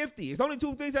 50-50. It's only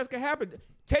two things that can happen.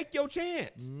 Take your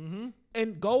chance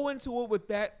and go into it with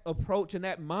that approach and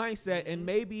that mindset, and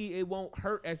maybe it won't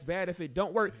hurt as bad if it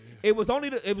don't work. It was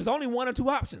only one or two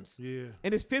options. Yeah.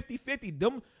 And it's 50-50.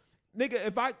 Them nigga,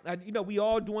 if I we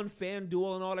all doing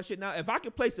FanDuel and all that shit now. If I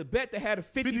could place a bet that had a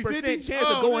 50% 50-50? chance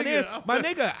of going in, my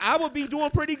nigga, I would be doing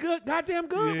pretty good, goddamn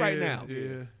good right now.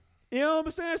 Yeah. You know what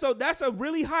I'm saying? So that's a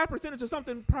really high percentage of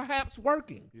something perhaps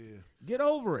working. Yeah. Get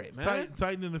over it, man.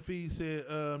 Titan in the feed said,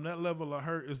 that level of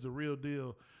hurt is the real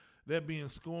deal. That being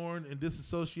scorned and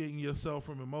disassociating yourself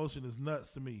from emotion is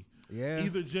nuts to me. Yeah.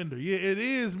 Either gender. Yeah, it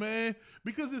is, man.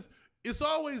 Because it's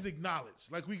always acknowledged.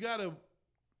 Like we gotta,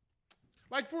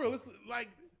 like for real, like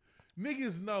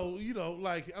niggas know,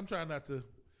 like I'm trying not to,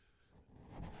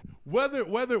 whether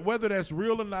that's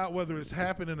real or not, whether it's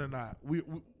happening or not, we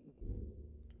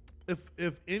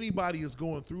if anybody is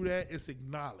going through that, it's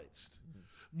acknowledged.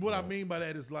 What I mean by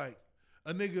that is like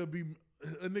a nigga be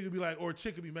like, or a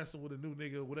chick could be messing with a new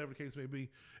nigga, whatever the case may be,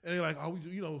 and they're like, oh,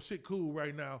 shit cool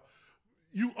right now.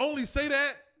 You only say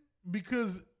that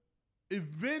because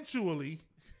eventually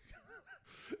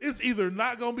it's either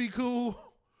not gonna be cool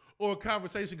or a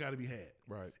conversation got to be had.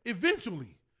 Right.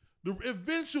 Eventually,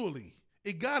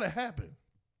 it gotta happen.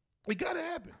 It gotta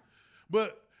happen,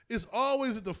 but it's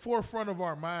always at the forefront of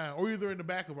our mind, or either in the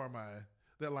back of our mind,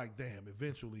 that like, damn,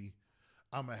 eventually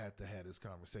I'm gonna have to have this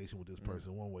conversation with this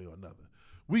person one way or another.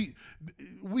 We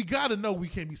gotta know we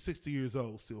can't be 60 years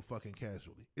old still fucking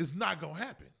casually. It's not gonna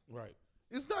happen. Right.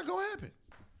 It's not gonna happen.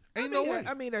 Ain't no way.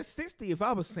 I mean, at 60, if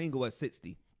I was single at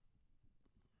 60,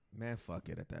 man, fuck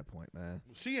it at that point, man.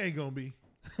 She ain't gonna be.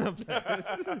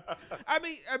 I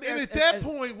mean, And at that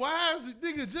point, why is it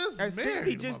nigga just at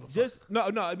married? 60, just no.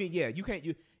 I mean, yeah, you can't.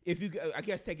 I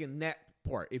guess taking that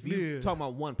part. If you talking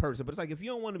about one person, but it's like if you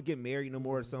don't want to get married no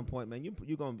more at some point, man,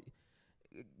 you're gonna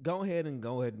go ahead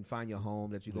and find your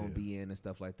home that you're gonna be in and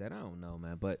stuff like that. I don't know,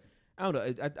 man, but I don't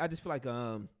know. I just feel like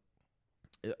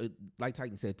like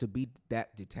Titan said, to be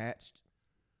that detached,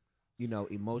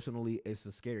 emotionally, it's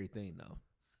a scary thing, though.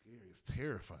 Scary. It's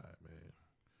terrifying, man.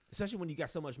 Especially when you got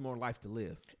so much more life to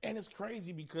live. And it's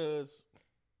crazy because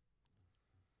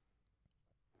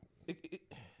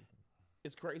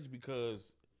it's crazy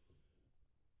because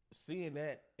seeing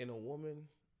that in a woman,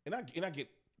 and I get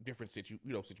different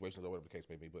situations or whatever the case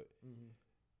may be, but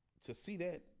to see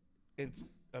that and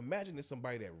imagine it's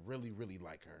somebody that really, really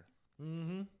like her,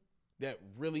 that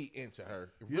really into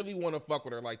her, really want to fuck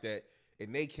with her like that,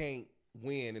 and they can't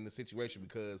win in the situation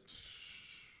because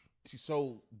she's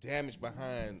so damaged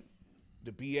behind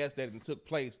the BS that took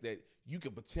place that you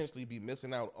could potentially be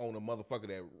missing out on a motherfucker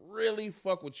that really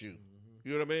fuck with you.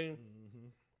 You know what I mean?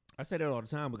 I say that all the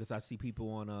time because I see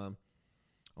people on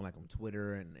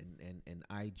Twitter and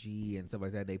IG and stuff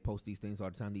like that. They post these things all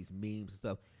the time, these memes and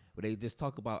stuff, where they just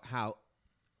talk about how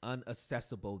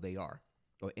unaccessible they are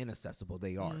or inaccessible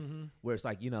they are. Where it's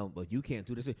like, well, you can't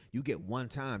do this. You get one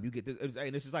time. You get this.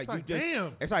 And it's just like,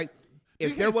 damn. It's like,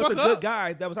 if You there can't was a fuck good up.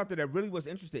 guy that was out there that really was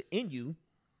interested in you,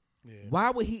 why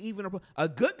would he even a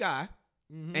good guy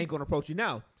ain't gonna approach you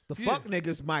now? The Yeah. fuck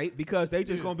niggas might because they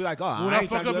just Yeah. gonna be like, oh, When I I ain't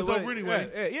fuck trying to up, do it's it. over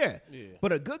anyway. Yeah.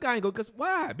 But a good guy ain't go, because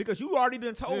why? Because you already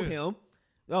done told Yeah. him,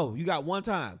 oh, you got one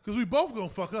time. Because we both gonna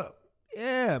fuck up.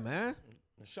 Yeah, man.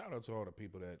 And shout out to all the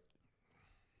people that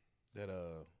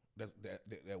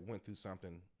went through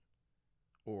something,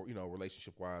 or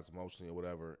relationship wise, emotionally, or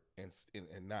whatever, and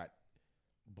not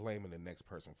blaming the next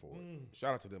person for it.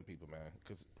 Shout out to them people, man,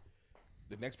 because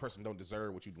the next person don't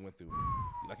deserve what you went through.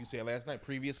 Like you said last night,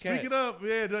 previous cast. Speak it up,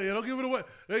 don't give it away.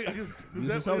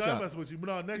 That's soul what I shot. mess with you. But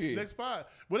no, next pod.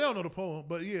 Well, they don't know the poem,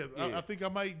 but I think I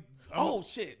might.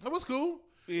 Shit. That was cool.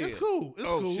 Yeah. It's cool. It's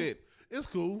Oh, cool. shit. It's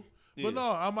cool. Yeah. But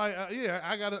no, I might.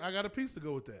 I got a piece to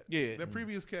go with that. Yeah. That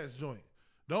previous cast joint.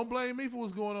 Don't blame me for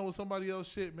what's going on with somebody else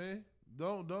shit, man.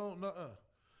 Don't.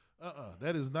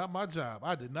 That is not my job.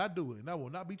 I did not do it, and I will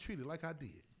not be treated like I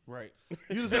did. Right.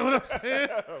 You understand what I'm saying?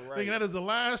 Right. Nigga, that is a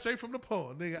line straight from the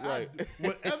poem. Nigga, Right.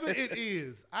 Whatever it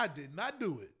is, I did not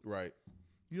do it. Right.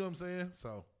 You know what I'm saying?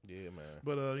 So, Yeah, man.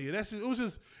 but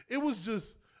it was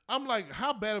just, I'm like,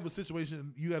 how bad of a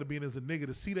situation you got to be in as a nigga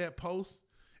to see that post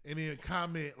and then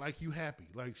comment like you happy,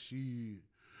 like shit,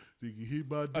 think you hit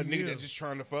my DM. A nigga that's just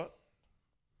trying to fuck.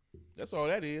 That's all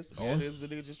that is. All it is a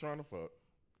nigga just trying to fuck.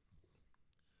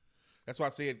 That's why I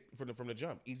said from the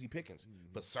jump, easy pickings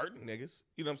for certain niggas.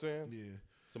 You know what I'm saying? Yeah.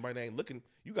 Somebody that ain't looking.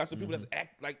 You got some people that's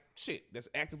act like shit. That's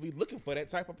actively looking for that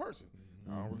type of person.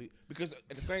 I don't really, because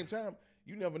at the same time,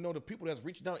 you never know the people that's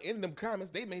reaching out in them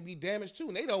comments. They may be damaged too,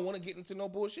 and they don't want to get into no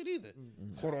bullshit either.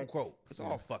 Quote unquote. It's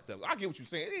all fucked up. I get what you're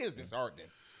saying. It is disheartening.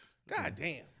 God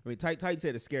damn. I mean, Tight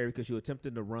said it's scary because you're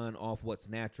attempting to run off what's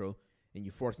natural and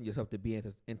you're forcing yourself to be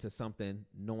into something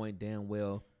knowing damn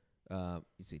well.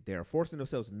 You see, they're forcing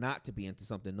themselves not to be into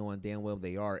something knowing damn well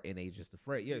they are, and they just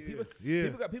afraid.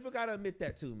 People got to admit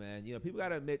that too, man. You know, people got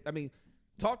to admit. I mean,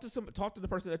 talk to the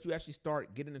person that you actually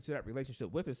start getting into that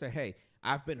relationship with, and say, hey,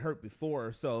 I've been hurt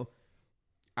before, so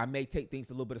I may take things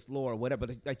a little bit slower or whatever.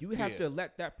 But like, you have to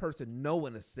let that person know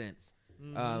in a sense,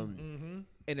 an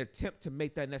attempt to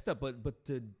make that next step. But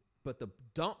to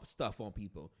dump stuff on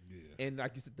people, and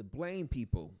like you said, to blame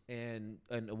people and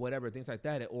whatever, things like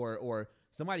that, or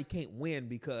somebody can't win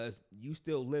because you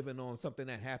still living on something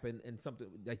that happened and something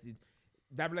like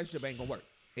that relationship ain't gonna work.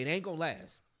 It ain't gonna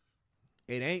last.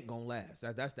 It ain't gonna last.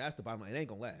 That's the bottom line. It ain't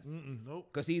gonna last. Nope.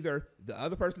 Because either the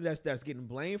other person that's getting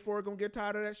blamed for it gonna get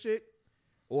tired of that shit,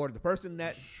 or the person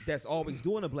that's always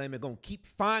doing the blame and gonna keep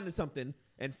finding something,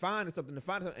 and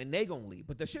they gonna leave.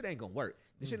 But the shit ain't gonna work.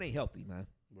 The shit ain't healthy, man.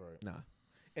 Right. Nah.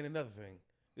 And another thing,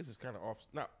 this is kind of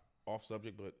not off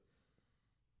subject, but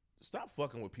stop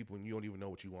fucking with people and you don't even know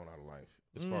what you want out of life.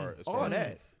 As far All as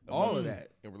that. All of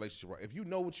that. in relationship. If you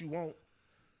know what you want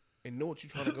and know what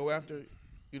you're trying to go after,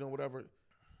 whatever,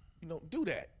 do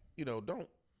that. Don't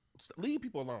leave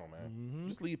people alone, man.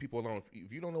 Just leave people alone.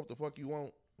 If you don't know what the fuck you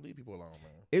want, leave people alone,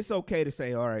 man. It's okay to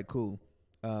say, all right, cool.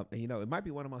 And it might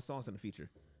be one of my songs in the future.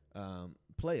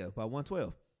 Player by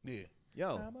 112. Yeah.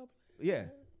 Yo. Yeah.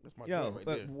 That's my Yo, job right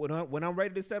but there. when I'm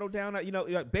ready to settle down,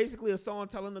 basically a song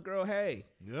telling the girl, hey,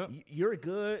 you're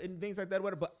good and things like that,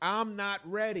 whatever, but I'm not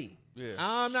ready. Yeah.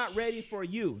 I'm not ready for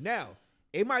you. Now,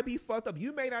 it might be fucked up.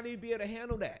 You may not even be able to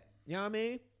handle that. You know what I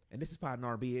mean? And this is part of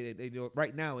R&B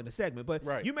right now in the segment, but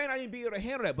you may not even be able to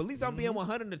handle that. But at least I'm being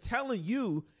 100 and telling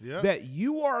you that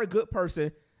you are a good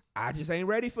person. I just ain't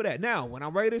ready for that. Now, when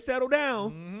I'm ready to settle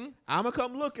down, I'm going to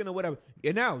come looking or whatever.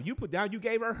 And now you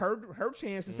gave her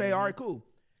chance to say, all right, cool.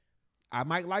 I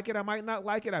might like it. I might not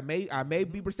like it. I may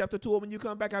be receptive to it when you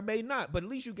come back. I may not. But at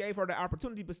least you gave her the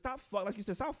opportunity. But stop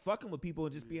fucking with people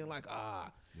and just being like,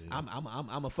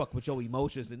 I'm a fuck with your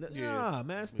emotions. And nah,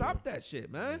 man, stop that shit,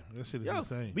 man. That shit is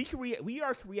insane. We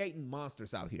are creating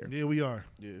monsters out here. Yeah, we are.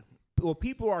 Yeah. Well,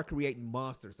 people are creating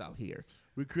monsters out here.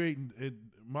 We're creating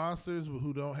monsters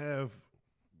who don't have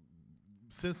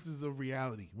senses of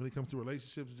reality when it comes to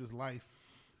relationships, just life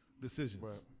decisions.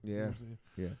 Right. You know Yeah, what I'm saying?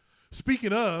 yeah.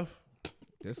 Speaking of,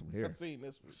 This one here. I've seen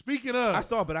this one. speaking of, I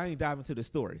saw, but I ain't dive into the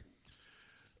story.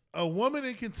 a woman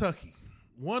in Kentucky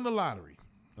won the lottery.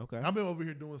 Okay. I've been over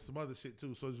here doing some other shit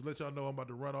too, so just let y'all know I'm about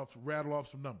to rattle off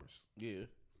some numbers. Yeah.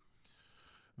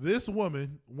 This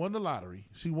woman won the lottery.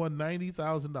 She won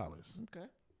 $90,000. Okay.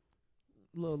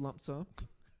 Little lump sum.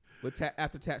 With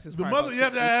after taxes. The probably mother, about you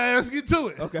have to 60. ask it to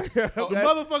it. Okay. The Okay.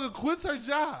 motherfucker quits her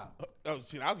job. Oh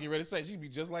shit! I was getting ready to say she'd be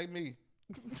just like me.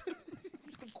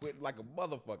 Quit like a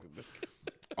motherfucker.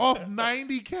 Off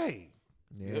 $90K.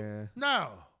 Yeah.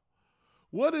 Now,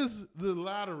 what does the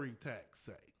lottery tax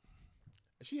say?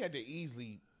 She had to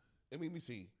easily. Let me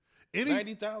see. Any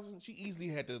 90,000. She easily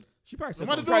had to. She probably said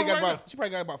Somebody She do probably it got right about. She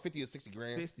probably got about 50 or 60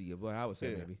 grand. 60, but I would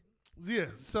say Yeah. maybe. Yeah,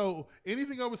 so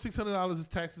anything over $600 is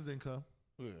taxes income.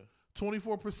 Yeah.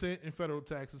 24% in federal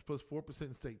taxes plus 4%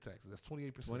 in state taxes. That's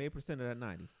 28%. 28% of that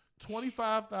 90.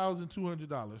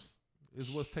 $25,200 is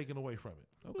what's taken away from it.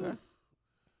 Okay.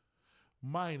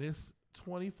 Minus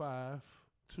 $25,200.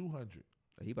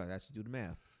 He about to actually do the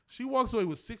math. She walks away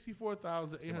with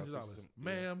 $64,800.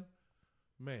 Ma'am.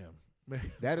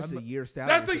 That is a year's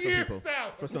salary. That's a year's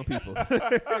salary for some people.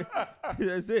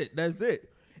 That's it.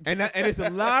 And it's a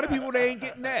lot of people that ain't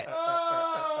getting that.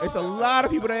 It's a lot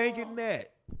of people that ain't getting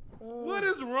that. What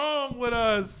is wrong with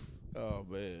us? Oh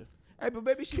man. Hey, but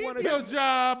maybe she Keep wanted your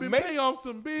job and pay off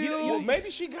some bills. Well, maybe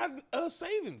she got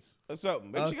savings or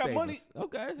something. Maybe she got money.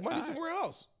 Okay. Money somewhere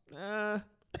else.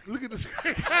 Look at the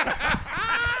screen.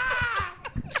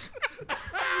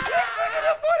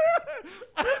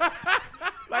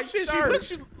 Like shit,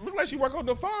 she look like she work on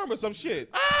the farm or some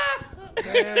shit.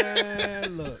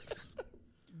 Man, look.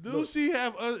 Do she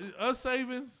have a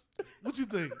savings? What you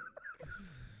think?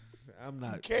 I'm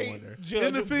not going there.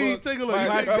 In the feed, take a look.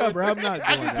 My cover, I'm not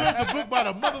I going can there. judge a book by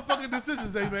the motherfucking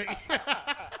decisions they make.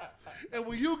 And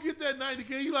when you get that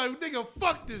 90K, you like, nigga,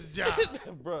 fuck this job.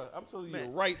 Bruh, I'm telling you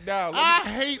right now. I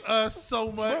hate us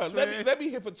so much, bruh, man. let me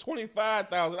hit for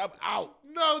 25,000. I'm out.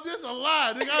 No, this a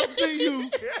lie. Nigga, I've seen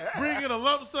you bring in a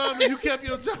lump sum and you kept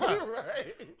your job.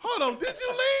 Right. Hold on, did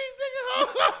you leave, nigga?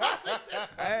 Hold on.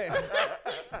 Hey.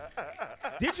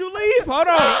 Did you leave? Hold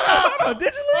on.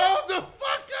 Did you leave? Hold the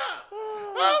fuck up.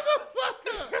 Hold the fuck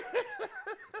up.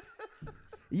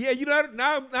 Yeah, you know,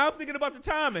 now I'm thinking about the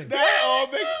timing. That all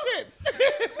makes sense.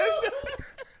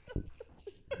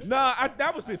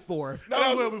 That was before. That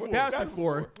was well before. That was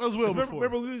before. That was well before.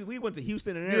 Remember we went to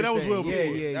Houston and everything. Yeah, that was well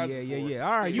before. Yeah.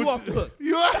 All right, you off the hook.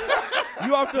 You off the hook. I'm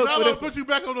for gonna this put you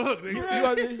back on the hook,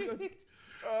 nigga. one.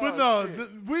 But no,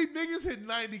 we niggas hit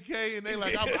 90K and they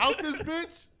like, I'm out this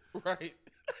bitch. Right.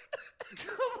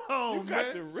 Come on, You man.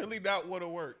 got to really not want to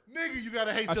work. Nigga, you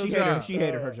gotta hate your She job.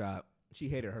 hated her job. She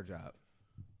hated her job.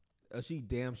 She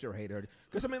damn sure hated her.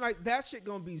 Because, I mean, like, that shit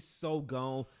gonna be so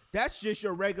gone. That's just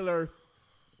your regular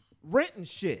rent and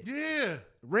shit. Yeah.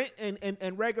 Rent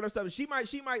and regular stuff. She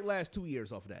might last 2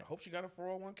 years off of that. I hope she got a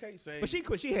 401k saved. But she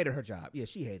quit. She hated her job. Yeah,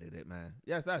 she hated it, man.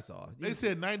 Yes, that's all. They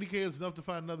said 90K is enough to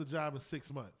find another job in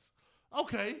 6 months.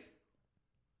 Okay.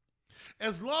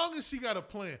 As long as she got a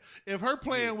plan. If her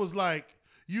plan was like,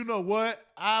 you know what?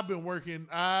 I've been working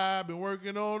on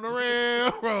the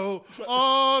railroad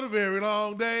all the very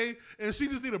long day, and she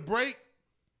just need a break,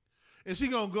 and she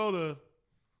gonna go to,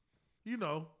 you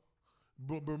know,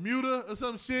 Bermuda or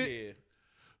some shit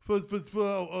for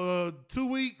 2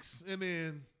 weeks, and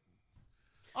then,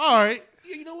 all right.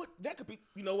 Yeah, you know what? That could be.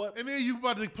 You know what? And then you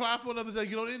about to apply for another job.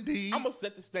 You know, Indeed. I'm gonna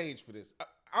set the stage for this.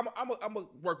 I'm gonna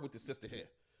work with the sister here.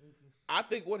 I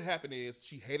think what happened is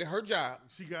she hated her job.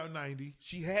 She got 90.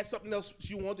 She had something else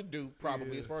she wanted to do,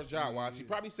 probably, as far as job-wise. She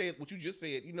probably said what you just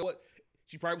said. You know what?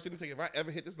 She probably was sitting there thinking, if I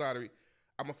ever hit this lottery,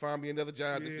 I'm going to find me another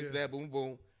job, this, that, boom,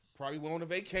 boom. Probably went on a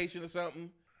vacation or something,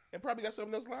 and probably got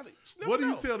something else lottery. What do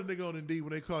you tell the nigga on Indeed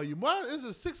when they call you?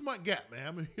 It's a 6-month gap, man.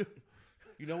 I mean,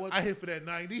 you know what? I hit for that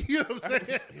 90. You know what I'm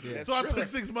saying? So I took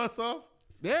 6 months off.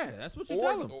 Yeah, that's what you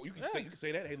tell them. Or you can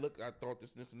say that, hey, look, I thought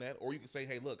this and that. Or you can say,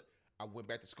 hey, look, I went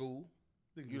back to school.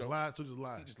 You just lied, so just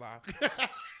lie. You just lie.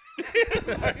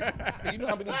 You know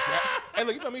how many jobs? Hey,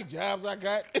 look, you know how many jobs I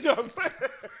got? You know what I'm saying?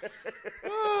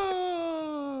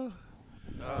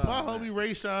 My homie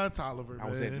Rayshawn Tolliver, man. I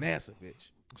was at NASA,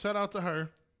 bitch. Shout out to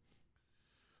her.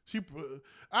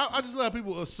 I just let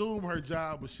people assume her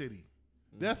job was shitty.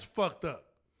 That's fucked up.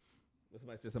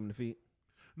 Somebody said something to feet.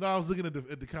 No, I was looking at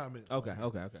the comments. Okay.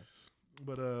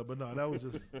 But no, that was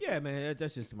just Yeah, man,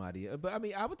 that's just somebody. But I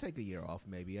mean, I would take a year off,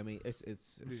 maybe. I mean, it's shit,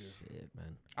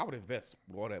 man. I would invest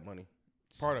with all that money.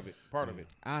 Part of it.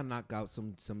 I knock out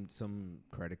some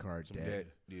credit card debt.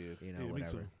 Yeah. You know, Yeah, me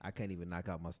whatever. too. I can't even knock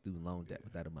out my student loan debt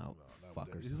with that amount.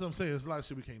 Fuckers. You know what I'm saying? There's a lot of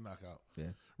shit we can't knock out.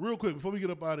 Yeah. Real quick, before we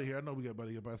get up out of here, I know we got about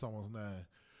to get by. It's almost 9.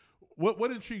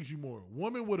 What intrigues you more?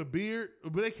 Woman with a beard,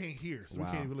 but they can't hear, so we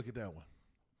can't even look at that one.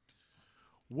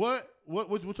 What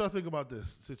y'all think about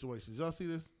this situation? Did y'all see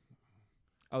this?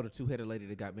 Oh, the 2-headed lady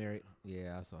that got married.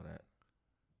 Yeah, I saw that.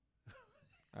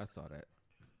 I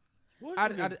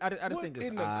just think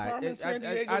it's odd. San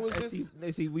Diego was this?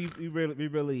 See, we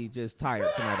really just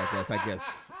tired tonight. I guess.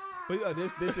 But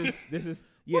this is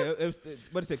yeah.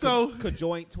 What is it? So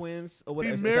conjoint twins or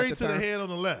whatever. He married to the head on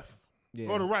the left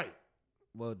or the right.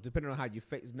 Well, depending on how you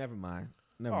face. Never mind.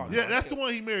 Yeah, that's the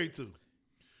one he married to.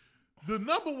 The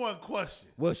number one question.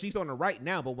 Well, she's on the right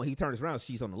now, but when he turns around,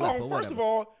 she's on the left. First of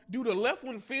all, do the left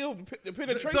one feel the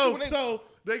penetration? So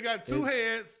they got 2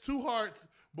 heads, 2 hearts,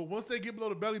 but once they get below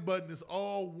the belly button, it's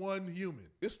all one human.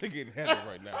 This nigga in heaven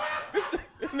right now.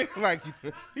 Like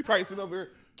he probably sitting over here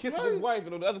kissing his wife,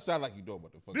 and on the other side, like, you doing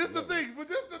what the fuck? This the thing.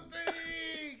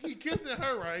 He kissing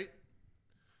her, right?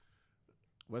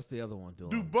 What's the other one doing?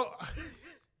 Do both.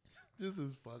 This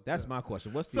is fucked That's up. my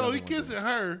question. What's the So other he one kissing doing?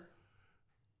 her.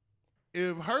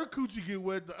 If her coochie get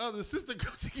wet, the other sister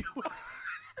coochie get wet.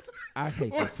 I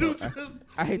hate Or this. do So, just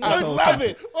I hate I this whole love thing.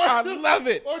 it. I love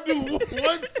it. Or do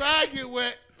one side get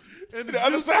wet and The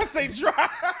other side stay dry.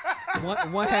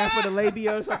 One half of the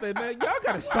labia or something, man. Y'all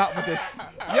gotta stop with this.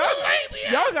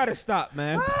 Y'all gotta stop,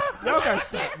 man. Y'all gotta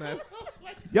stop, man.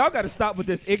 Y'all gotta stop with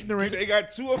this ignorance. They got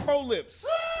 2 or 4 lips.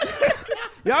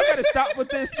 Y'all gotta stop with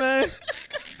this, man.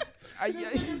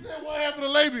 One half of the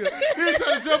labia. He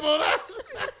trying to jump on that.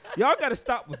 Y'all gotta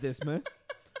stop with this, man.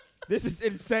 This is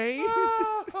insane.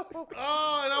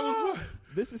 Oh, and I was.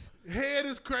 This is Head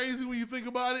is crazy when you think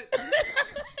about it.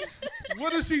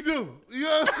 What does she do? You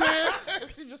know what I'm saying?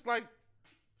 She just like,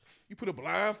 you put a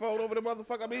blindfold over the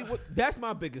motherfucker. I mean, what? that's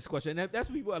my biggest question. That's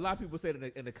what people, a lot of people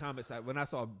said in the comments when I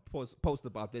saw a post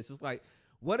about this. It's like,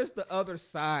 what is the other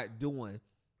side doing?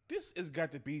 This has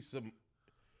got to be some.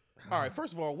 All right,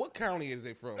 first of all, what county is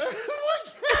they from?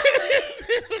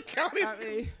 What county? I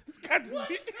mean, It's got to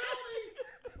be.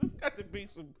 It's got to be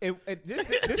some.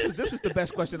 This is the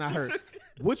best question I heard.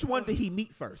 Which one did he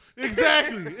meet first?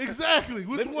 Exactly.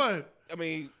 Which one? I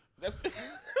mean, that's.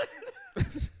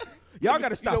 Y'all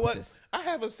gotta stop You know with what? this. I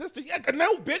have a sister. Yeah,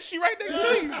 no, bitch, she right next to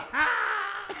you.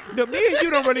 No, me and you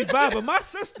don't really vibe, but my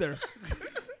sister,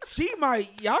 she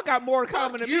might. Y'all got more in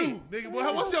common than You, nigga. Boy,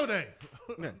 what's your name?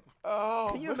 me. Oh,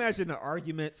 Can you imagine the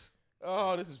arguments?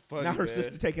 oh, this is funny. Now her man.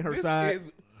 sister taking her This side,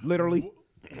 is- literally.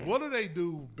 What do they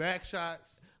do? Back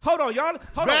shots. Hold on, y'all.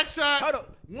 Hold Back on. shots. Hold on.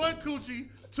 One coochie,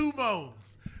 2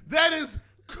 moans. That is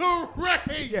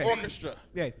crazy. Yeah. orchestra.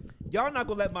 Yeah, y'all not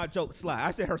gonna let my joke slide.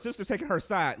 I said her sister taking her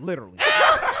side, literally.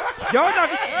 y'all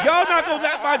not gonna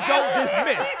let my joke just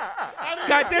miss.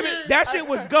 God damn it, that shit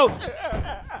was goat.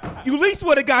 You least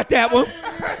would have got that one.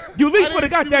 You least would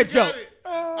have got that joke.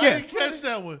 I Yeah. didn't catch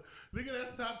that one. Nigga,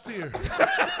 that's top tier.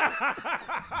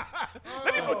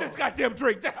 Let me put this goddamn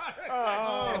drink down.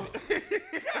 God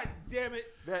damn it.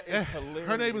 That is hilarious.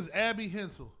 Her name is Abby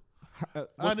Hensel.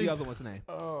 What's need- the other one's name?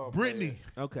 Oh, Brittany.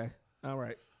 Okay. All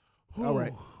right. Ooh, All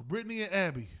right. Brittany and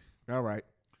Abby. All right.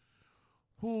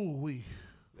 Ooh, we.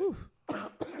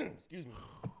 Excuse me.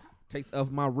 Takes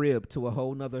of my rib to a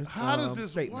whole nother. How does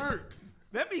this statement. work?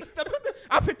 Let me.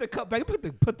 I put the cup back. Put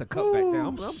the cup back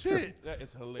down. Ooh, I'm shit. tripping. That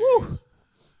is hilarious.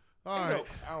 All You right. know,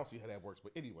 I don't see how that works,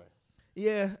 but anyway.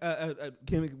 Yeah,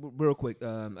 can we, real quick.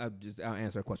 I'll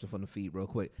answer a question from the feed real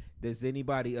quick. Does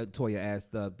anybody? Toya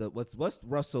asked what's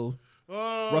Russell's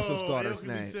Oh, daughter's Elkie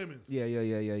name? Simmons.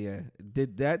 Yeah.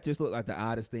 Did that just look like the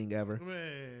oddest thing ever?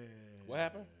 Man. What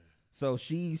happened? So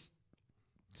she's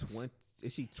 20.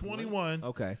 Is she 21.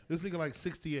 Okay. This nigga like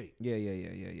 68.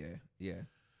 Yeah.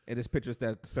 And there's pictures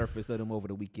that surfaced of them over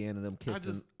the weekend and them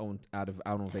kissing out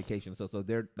on vacation. So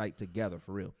they're like together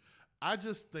for real. I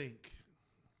just think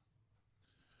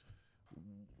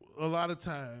a lot of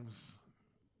times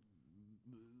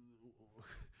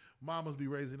mamas be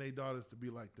raising their daughters to be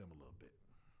like them a little bit.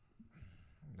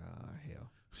 Nah,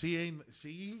 hell.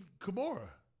 She Kimura.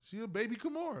 She a baby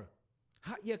Kimura.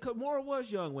 Yeah, Kimura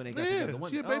was young when they got Yeah, together.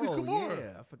 she a baby oh, Kimura.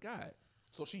 Yeah, I forgot.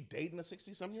 So she dating a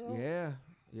 60-something-year-old?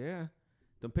 Yeah.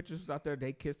 Them pictures was out there.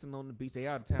 They kissing on the beach. They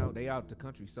out of town. They out the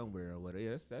country somewhere or whatever.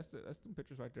 Yeah, that's them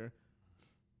pictures right there.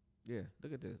 Yeah,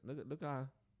 look at this. Look how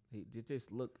it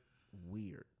just look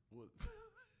weird. What?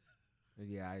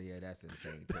 Yeah, that's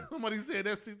insane too. Somebody said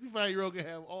that 65-year-old can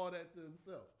have all that to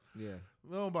himself. Yeah,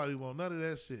 Nobody want none of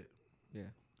that shit. yeah.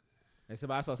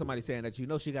 And I saw somebody saying that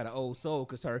she got an old soul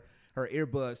because her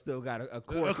earbud still got a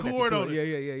cord. A connected cord to on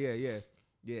it.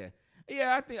 Yeah.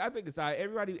 Yeah, I think it's all right.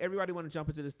 Everybody want to jump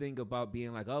into this thing about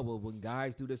being like, oh well, when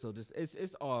guys do this, or just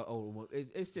it's all over.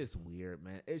 It's just weird,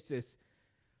 man. It's just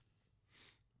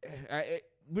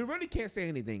we really can't say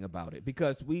anything about it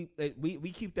because we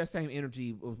keep that same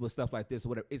energy with stuff like this or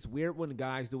whatever. It's weird when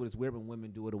guys do it. It's weird when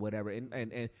women do it or whatever.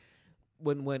 And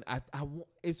when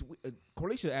it's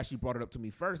Corlicia actually brought it up to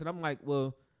me first, and I'm like,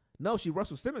 well, no, she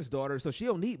Russell Simmons' daughter, so she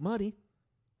don't need money.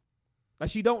 Like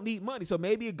she don't need money, so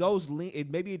maybe it does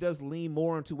lean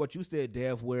more into what you said,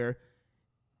 Dev, where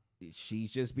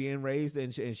she's just being raised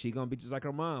and she gonna be just like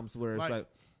her mom's, where it's like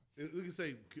we can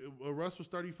say Russ was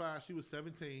 35, she was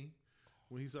 17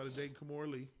 when he started dating Kimura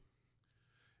Lee.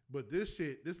 But this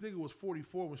nigga was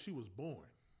 44 when she was born.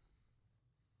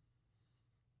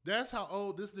 That's how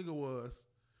old this nigga was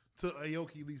to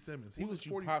Aoki Lee Simmons. He What was would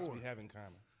you 44. possibly have in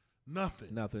common?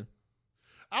 Nothing.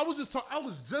 I was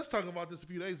just talking about this a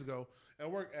few days ago at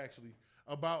work, actually,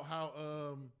 about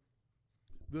how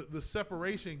the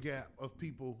separation gap of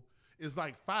people is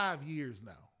like 5 years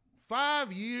now.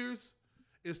 5 years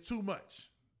is too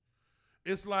much.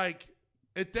 It's like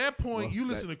at that point you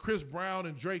listen to Chris Brown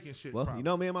and Drake and shit. Well, probably. you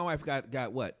know, me and my wife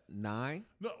got what, 9?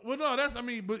 No, that's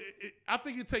but I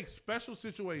think it takes special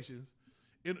situations.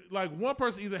 Like one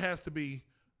person either has to be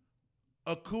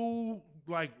a cool,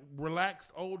 like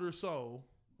relaxed older soul,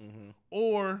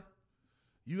 or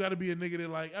you got to be a nigga that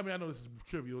like. I mean, I know this is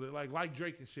trivial. That like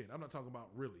Drake and shit. I'm not talking about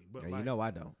really, but Yeah, like, you know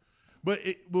I don't. But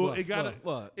it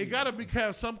gotta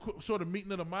have some sort of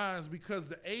meeting of the minds because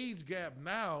the age gap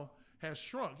now has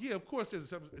shrunk. Yeah, of course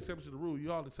there's exception to the rule.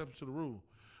 You all exception to the rule,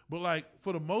 but like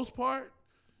for the most part,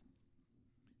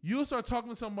 you'll start talking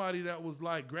to somebody that was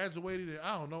like graduated in,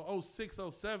 I don't know, 06,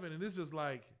 07, and it's just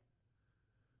like,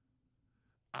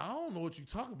 I don't know what you're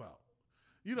talking about.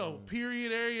 You know,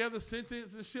 period, every other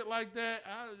sentence and shit like that.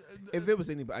 If it was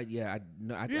anybody, I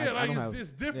don't have,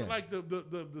 it's different. Yeah. Like the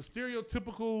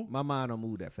stereotypical. My mind don't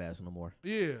move that fast no more.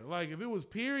 Yeah, like if it was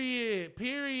period,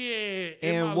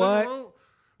 and what,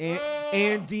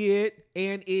 and did,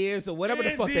 and is, or whatever the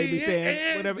fuck they be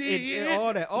saying, whatever,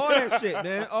 and all that shit,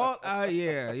 man.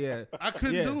 Yeah. I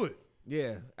couldn't do it.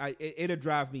 Yeah, it'll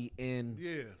drive me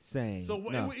insane. So it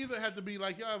would either have to be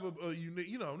like y'all have a unique,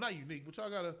 you know, not unique, but y'all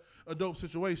got a dope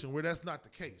situation where that's not the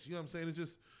case. You know what I'm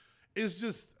saying? It's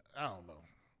just I don't know.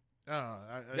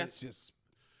 That's just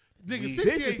nigga.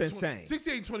 This is insane.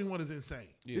 68-21 is insane.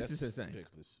 Yeah, this is insane.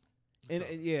 Ridiculous. And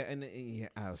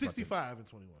 65 and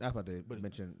 21. I was about to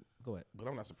mention. Go ahead. But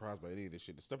I'm not surprised by any of this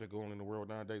shit. The stuff that's going on in the world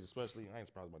nowadays, especially, I ain't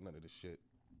surprised by none of this shit.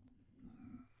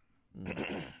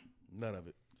 None of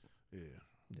it.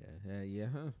 Yeah.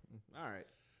 Huh. All right.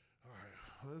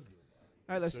 Let's do it.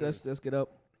 All right. Let's get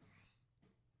up.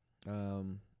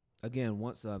 Again,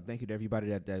 once thank you to everybody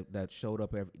that showed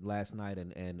up last night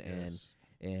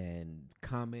and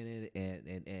commented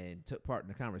and took part in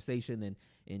the conversation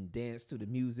and danced to the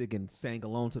music and sang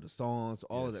along to the songs,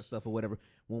 all of that stuff or whatever.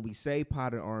 When we say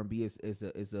Pod and R&B is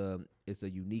a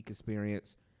unique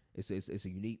experience. It's a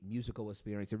unique musical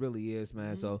experience. It really is,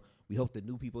 man. So we hope the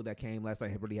new people that came last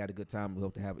night have really had a good time. We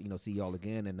hope to have see y'all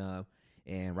again.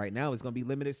 And right now it's gonna be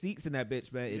limited seats in that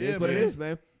bitch, man. It is what it is,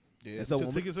 man. Yeah. And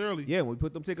so tickets early. Yeah, when we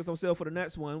put them tickets on sale for the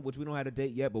next one, which we don't have a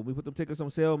date yet, but we put them tickets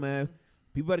on sale, man.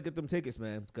 People better get them tickets,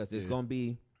 man, because it's gonna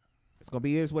be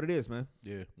is what it is, man.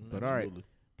 Yeah. But all right,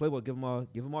 Playboy, give them all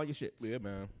your shits. Yeah,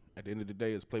 man. At the end of the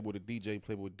day, it's Playboy the DJ,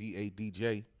 Playboy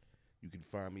DADJ. You can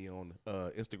find me on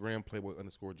Instagram,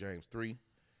 Playboy_James3.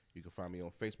 You can find me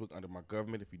on Facebook under my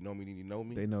government. If you know me, then you know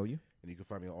me. They know you. And you can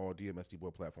find me on all DMST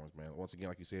boy platforms, man. Once again,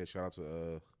 like you said, shout out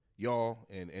to y'all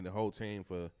and the whole team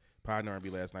for Pod and R&B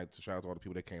last night. So shout out to all the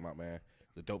people that came out, man.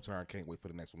 The dope time. Can't wait for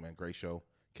the next one, man. Great show.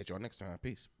 Catch y'all next time.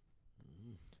 Peace.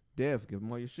 Dev, give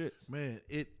them all your shits. Man,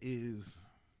 it is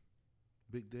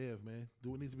Big Dev, man.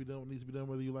 Do what needs to be done. What needs to be done,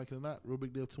 whether you like it or not. Real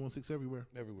Big Dev 216 everywhere.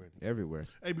 Everywhere.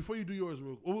 Hey, before you do yours,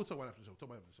 we'll talk about after the show.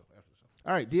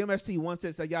 All right,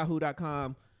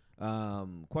 DMST16@yahoo.com.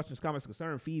 Questions, comments,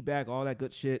 concerns, feedback, all that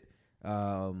good shit.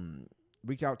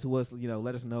 Reach out to us.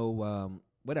 Let us know.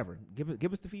 Whatever.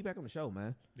 Give us the feedback on the show,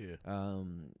 man. Yeah.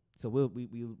 So we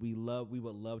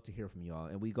would love to hear from y'all,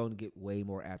 and we're going to get way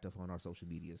more active on our social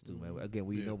medias too, man. Again,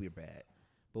 we know we're bad.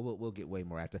 But we'll get way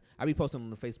more after. I be posting on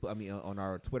the Facebook. I mean, on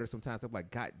our Twitter sometimes. I'm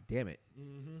like, God damn it,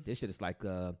 this shit is like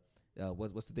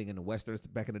what's the thing in the westerns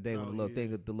back in the day when the little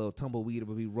thing, the little tumbleweed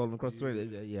would be rolling across the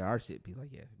street. Yeah, our shit be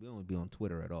like, we don't be on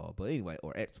Twitter at all. But anyway,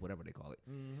 or X, whatever they call it.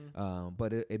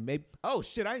 But it may. Oh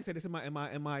shit, I didn't say this in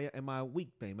my week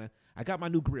thing, man. I got my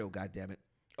new grill. God damn it.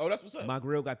 Oh, that's what's up. My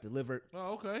grill got delivered.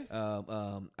 Oh, okay.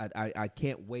 I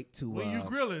can't wait to. When you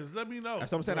grilling, let me know.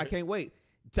 That's what I'm saying. I can't wait.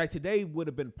 Like today would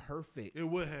have been perfect. It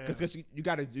would have, because you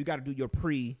gotta do your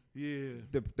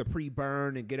the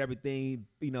pre-burn and get everything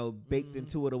baked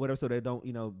into it or whatever, so they don't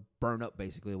burn up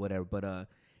basically or whatever. But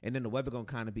and then the weather gonna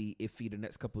kind of be iffy the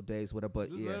next couple of days, whatever.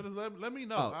 But just yeah, let me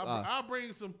know. I'll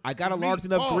bring some. I got a large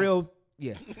enough grill.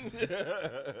 Yeah.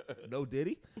 No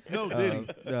Diddy. No Diddy.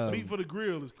 Meat for the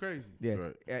grill is crazy. Yeah.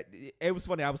 Right. It was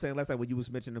funny. I was saying last night when you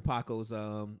was mentioning Paco's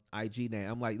IG name.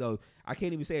 I'm like, no, I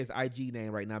can't even say his IG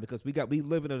name right now because we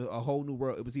live in a whole new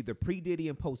world. It was either pre-Diddy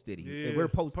and post-Diddy. Yeah. And we're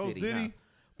post-Diddy now.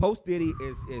 Post-Diddy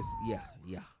is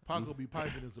yeah. Paco be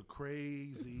piping is a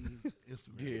crazy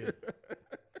Instagram.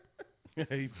 Yeah.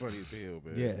 He funny as hell,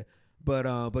 man. Yeah.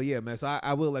 But yeah, man. So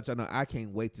I will let y'all know. I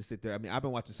can't wait to sit there. I mean, I've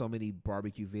been watching so many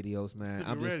barbecue videos, man.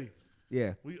 I'm ready.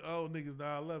 Yeah. We old niggas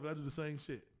now. I love it. I do the same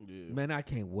shit. Yeah. Man, I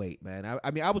can't wait, man.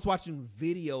 I mean, I was watching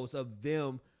videos of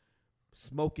them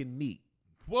smoking meat.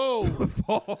 Whoa.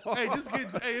 Hey, just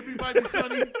get. Hey, it might be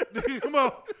sunny. Come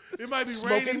on. It might be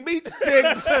Smoking raining. meat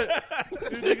sticks.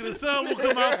 The sun will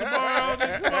come out tomorrow.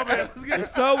 Nigga, come on, man. Let's get The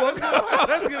sun will come out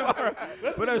Let's get tomorrow.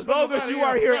 let's But get as long as outta you here.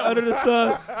 are here under the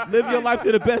sun, live your life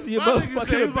to the best of your My nigga said he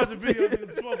was motherfucking about to be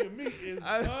ability. smoking meat is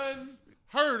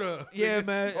unheard of. Yeah, Niggas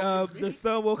man. smoking The meat.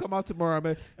 sun will come out tomorrow,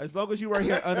 man. As long as you are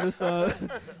here under the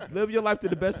sun, live your life to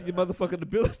the best of your motherfucking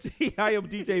ability. I am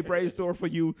DJ Brainstorm for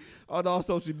you on all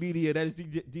social media. That is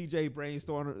DJ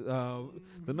Brainstorm.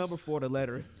 The number 4, the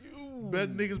letter.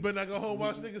 Bet niggas better not go home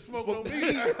watch niggas smoking on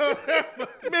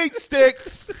meat. Meat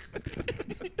sticks.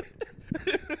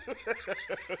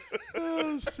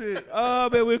 Oh shit. Oh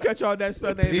man, we'll catch y'all next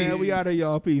Sunday, man. We out of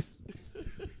y'all. Peace.